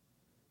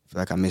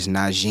like I miss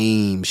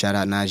Najim. Shout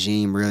out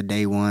Najim, real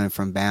day one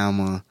from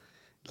Bama.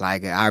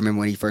 Like, I remember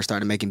when he first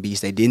started making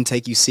beats, they didn't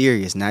take you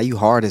serious. Now you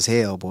hard as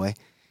hell, boy.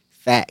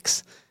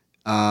 Facts.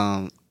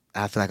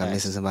 I feel like I'm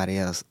missing somebody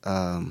else.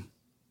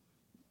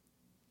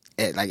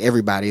 Like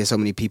everybody, there's so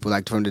many people.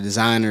 Like from the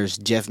designers,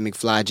 Jeff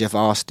McFly, Jeff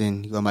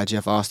Austin. You go by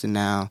Jeff Austin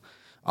now.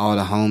 All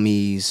the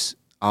homies,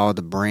 all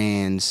the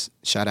brands.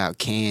 Shout out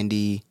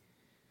Candy.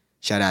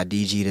 Shout out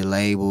DG the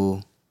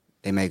label.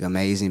 They make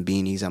amazing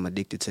beanies. I'm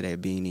addicted to their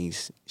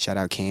beanies. Shout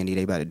out Candy.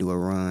 They about to do a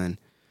run.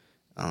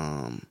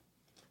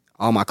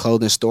 All my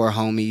clothing store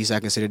homies, I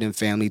consider them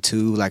family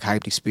too. Like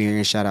Hyped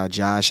Experience. Shout out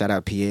Josh. Shout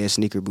out PS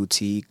Sneaker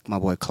Boutique. My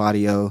boy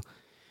Claudio.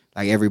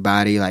 Like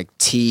everybody, like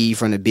T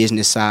from the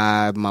business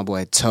side, my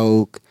boy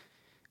Toke.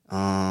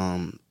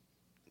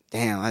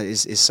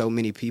 It's so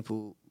many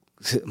people.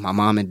 My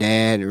mom and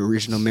dad,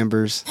 original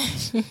members.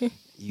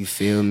 You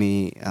feel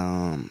me?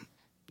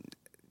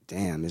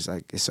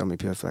 It's so many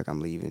people. I feel like I'm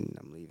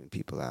leaving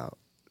people out.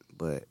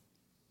 But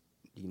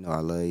you know I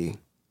love you.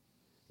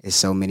 It's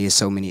so many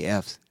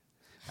F's.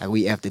 Like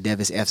we F to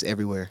death, it's F's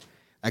everywhere.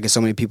 Like it's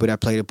so many people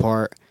that played a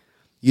part.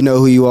 You know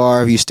who you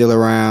are if you're still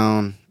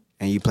around.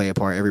 And you play a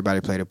part. Everybody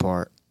played a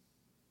part.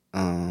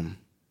 I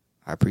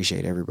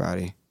appreciate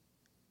everybody.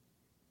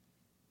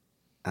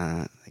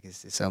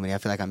 It's so many. I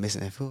feel like I'm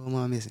missing. Who am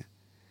I missing?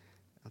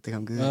 I think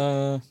I'm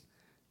good.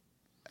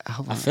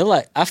 I feel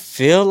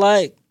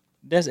like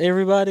that's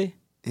everybody.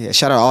 Yeah.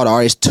 Shout out to all the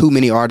artists. Too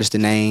many artists to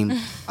name.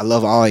 I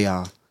love all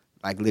y'all.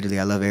 Like literally,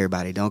 I love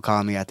everybody. Don't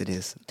call me after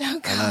this. I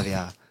love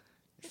y'all.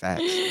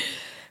 Facts.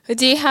 But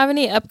do you have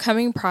any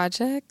upcoming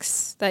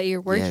projects that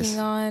you're working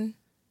on?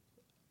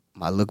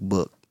 My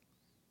lookbook.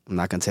 I'm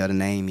not going to tell the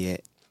name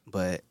yet,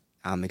 but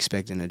I'm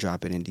expecting to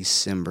drop it in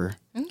December.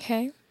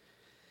 Okay.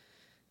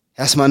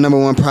 That's my number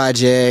one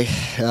project.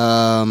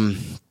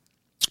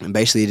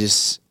 Basically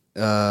just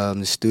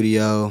the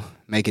studio,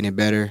 making it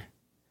better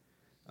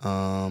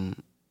for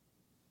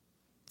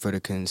the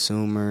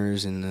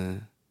consumers and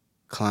the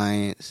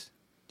clients.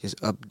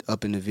 Just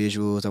upping the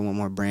visuals. I want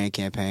more brand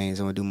campaigns.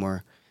 I want to do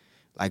more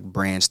like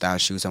brand style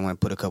shoots. I want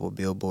to put a couple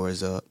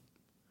billboards up.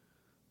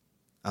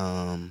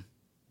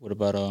 What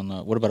about on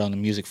the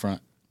music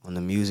front? On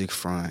the music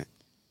front,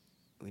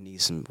 we need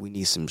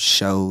some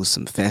shows,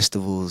 some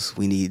festivals.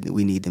 We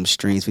need them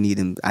streams. We need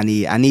them. I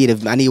need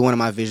one of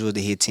my visuals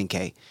to hit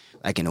 10K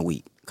like in a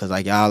week. Cause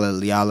like y'all are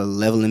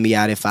leveling me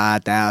out at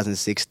 5,000,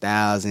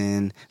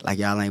 6,000. Like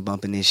y'all ain't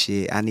bumping this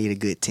shit. I need a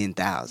good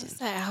 10,000. It's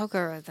the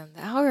algorithm.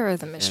 The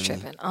algorithm is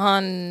tripping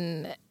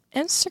on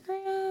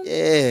Instagram.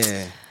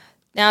 Yeah.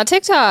 Now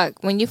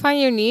TikTok, when you find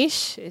your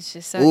niche, it's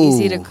just so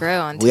easy to grow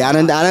on TikTok.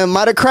 I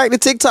might have cracked the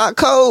TikTok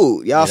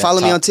code. Y'all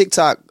follow me on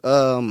TikTok.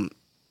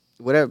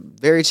 Whatever,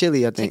 very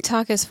chilly. I think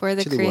TikTok is for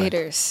the Chili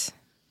creators.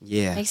 Boy.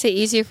 Yeah, makes it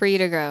easier for you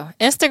to grow.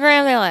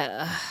 Instagram, they're like,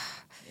 ugh.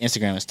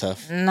 Instagram is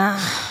tough.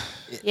 Nah.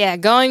 Yeah,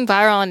 going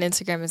viral on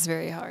Instagram is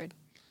very hard.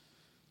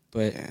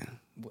 But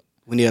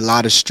we need a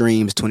lot of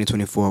streams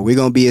 2024. We're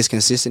gonna be as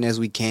consistent as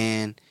we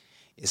can.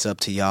 It's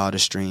up to y'all to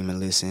stream and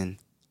listen.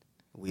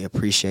 We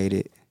appreciate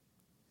it.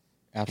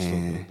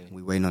 Absolutely. And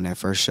we waiting on that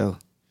first show.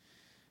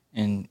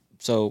 And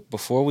so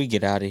before we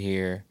get out of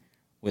here,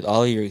 with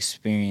all your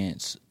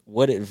experience,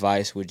 what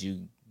advice would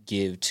you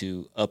give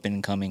to up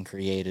and coming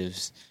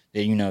creatives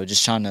that, you know,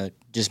 just trying to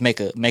just make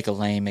a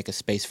lane, make a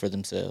space for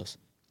themselves?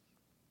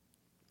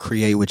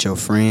 Create with your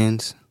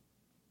friends.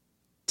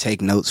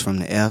 Take notes from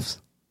the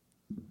F's.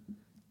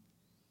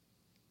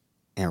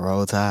 And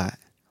roll tide.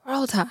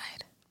 Roll Tide.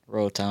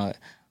 Roll Tide.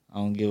 I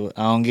don't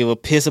give a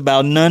piss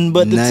about none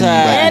but the None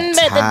tide. None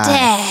but the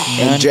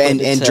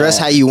tide. And dress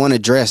how you want to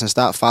dress and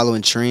stop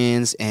following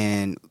trends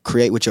and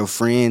create with your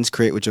friends.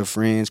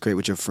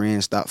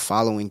 Stop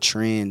following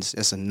trends.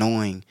 That's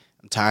annoying.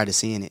 I'm tired of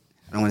seeing it.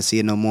 I don't want to see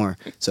it no more.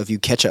 So if you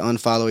catch an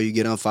unfollow or you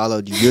get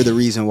unfollowed, you're the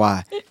reason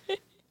why.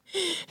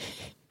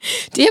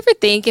 Do you ever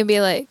think and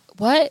be like,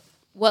 what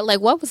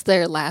was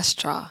their last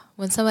straw?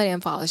 When somebody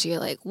unfollows you,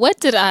 you're like, what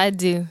did I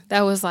do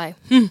that was like,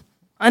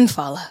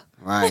 unfollow?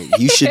 Right.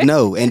 You should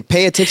know. And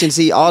pay attention.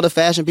 See, all the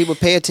fashion people,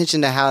 pay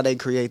attention to how they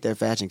create their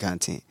fashion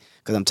content.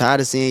 Because I'm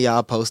tired of seeing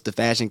y'all post the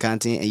fashion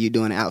content and you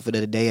doing the outfit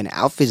of the day and the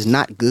outfit's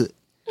not good.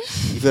 You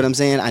feel what I'm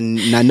saying?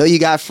 I know you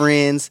got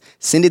friends.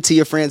 Send it to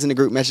your friends in the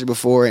group message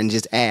before and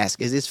just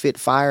ask, is this fit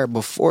fire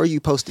before you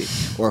post it?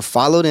 Or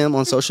follow them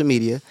on social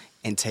media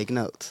and take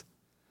notes.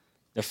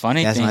 The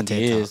funny That's my thing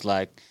TED is, Talk.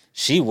 like,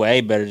 she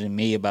way better than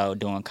me about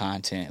doing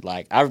content.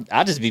 Like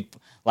I just be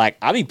like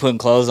I be putting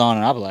clothes on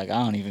and I be like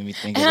I don't even be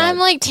thinking. And about I'm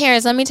like,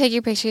 Terrence, let me take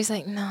your picture. He's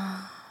like, no,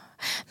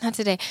 not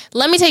today.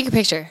 Let me take your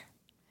picture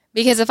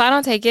because if I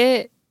don't take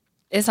it,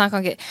 it's not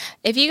gonna get.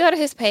 If you go to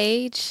his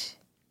page,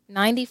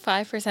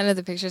 95% of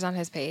the pictures on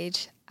his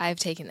page, I've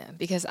taken them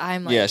because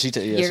I'm like,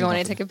 you're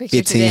going to take a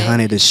picture today.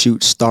 1,500 a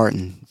shoot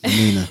starting,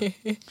 Nina.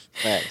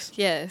 Facts.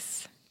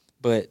 Yes.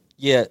 But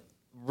yeah,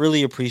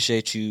 really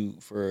appreciate you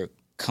for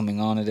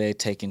coming on today,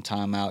 taking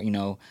time out,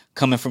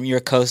 coming from your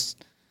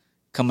coast,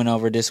 coming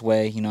over this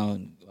way,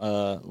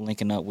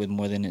 linking up with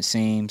More Than It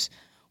Seems.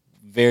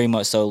 Very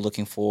much so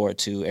looking forward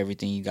to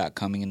everything you got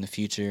coming in the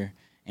future.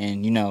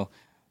 And,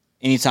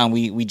 anytime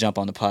we jump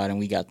on the pod and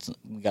we got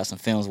some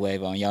Films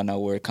Wave on, y'all know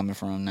where it's coming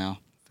from now.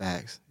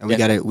 Facts. And we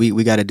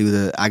gotta do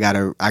the I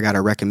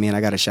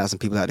gotta shout some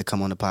people out to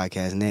come on the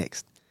podcast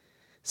next.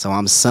 So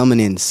I'm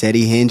summoning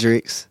Seti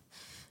Hendrix,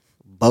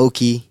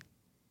 Boki,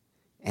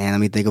 and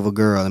let me think of a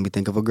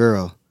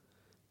girl.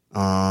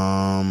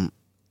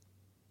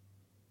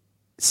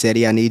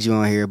 Seti, I need you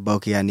on here.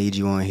 Boki, I need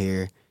you on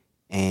here.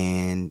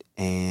 And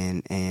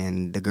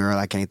the girl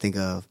I can't think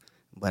of,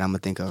 but I'm gonna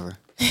think of her.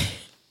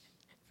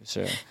 For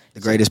sure. The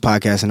greatest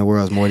podcast in the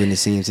world is More Than It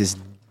Seems. It's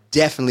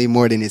definitely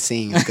more than it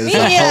seems because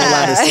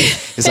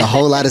it's a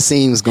whole lot of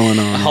seams going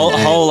on. A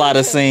whole lot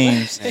of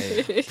seams.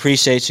 Hey.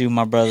 Appreciate you,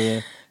 my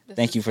brother.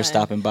 Thank you for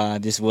stopping by.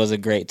 This was a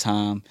great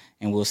time,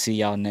 and we'll see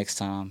y'all next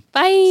time.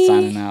 Bye.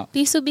 Signing out.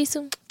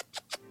 Bisu.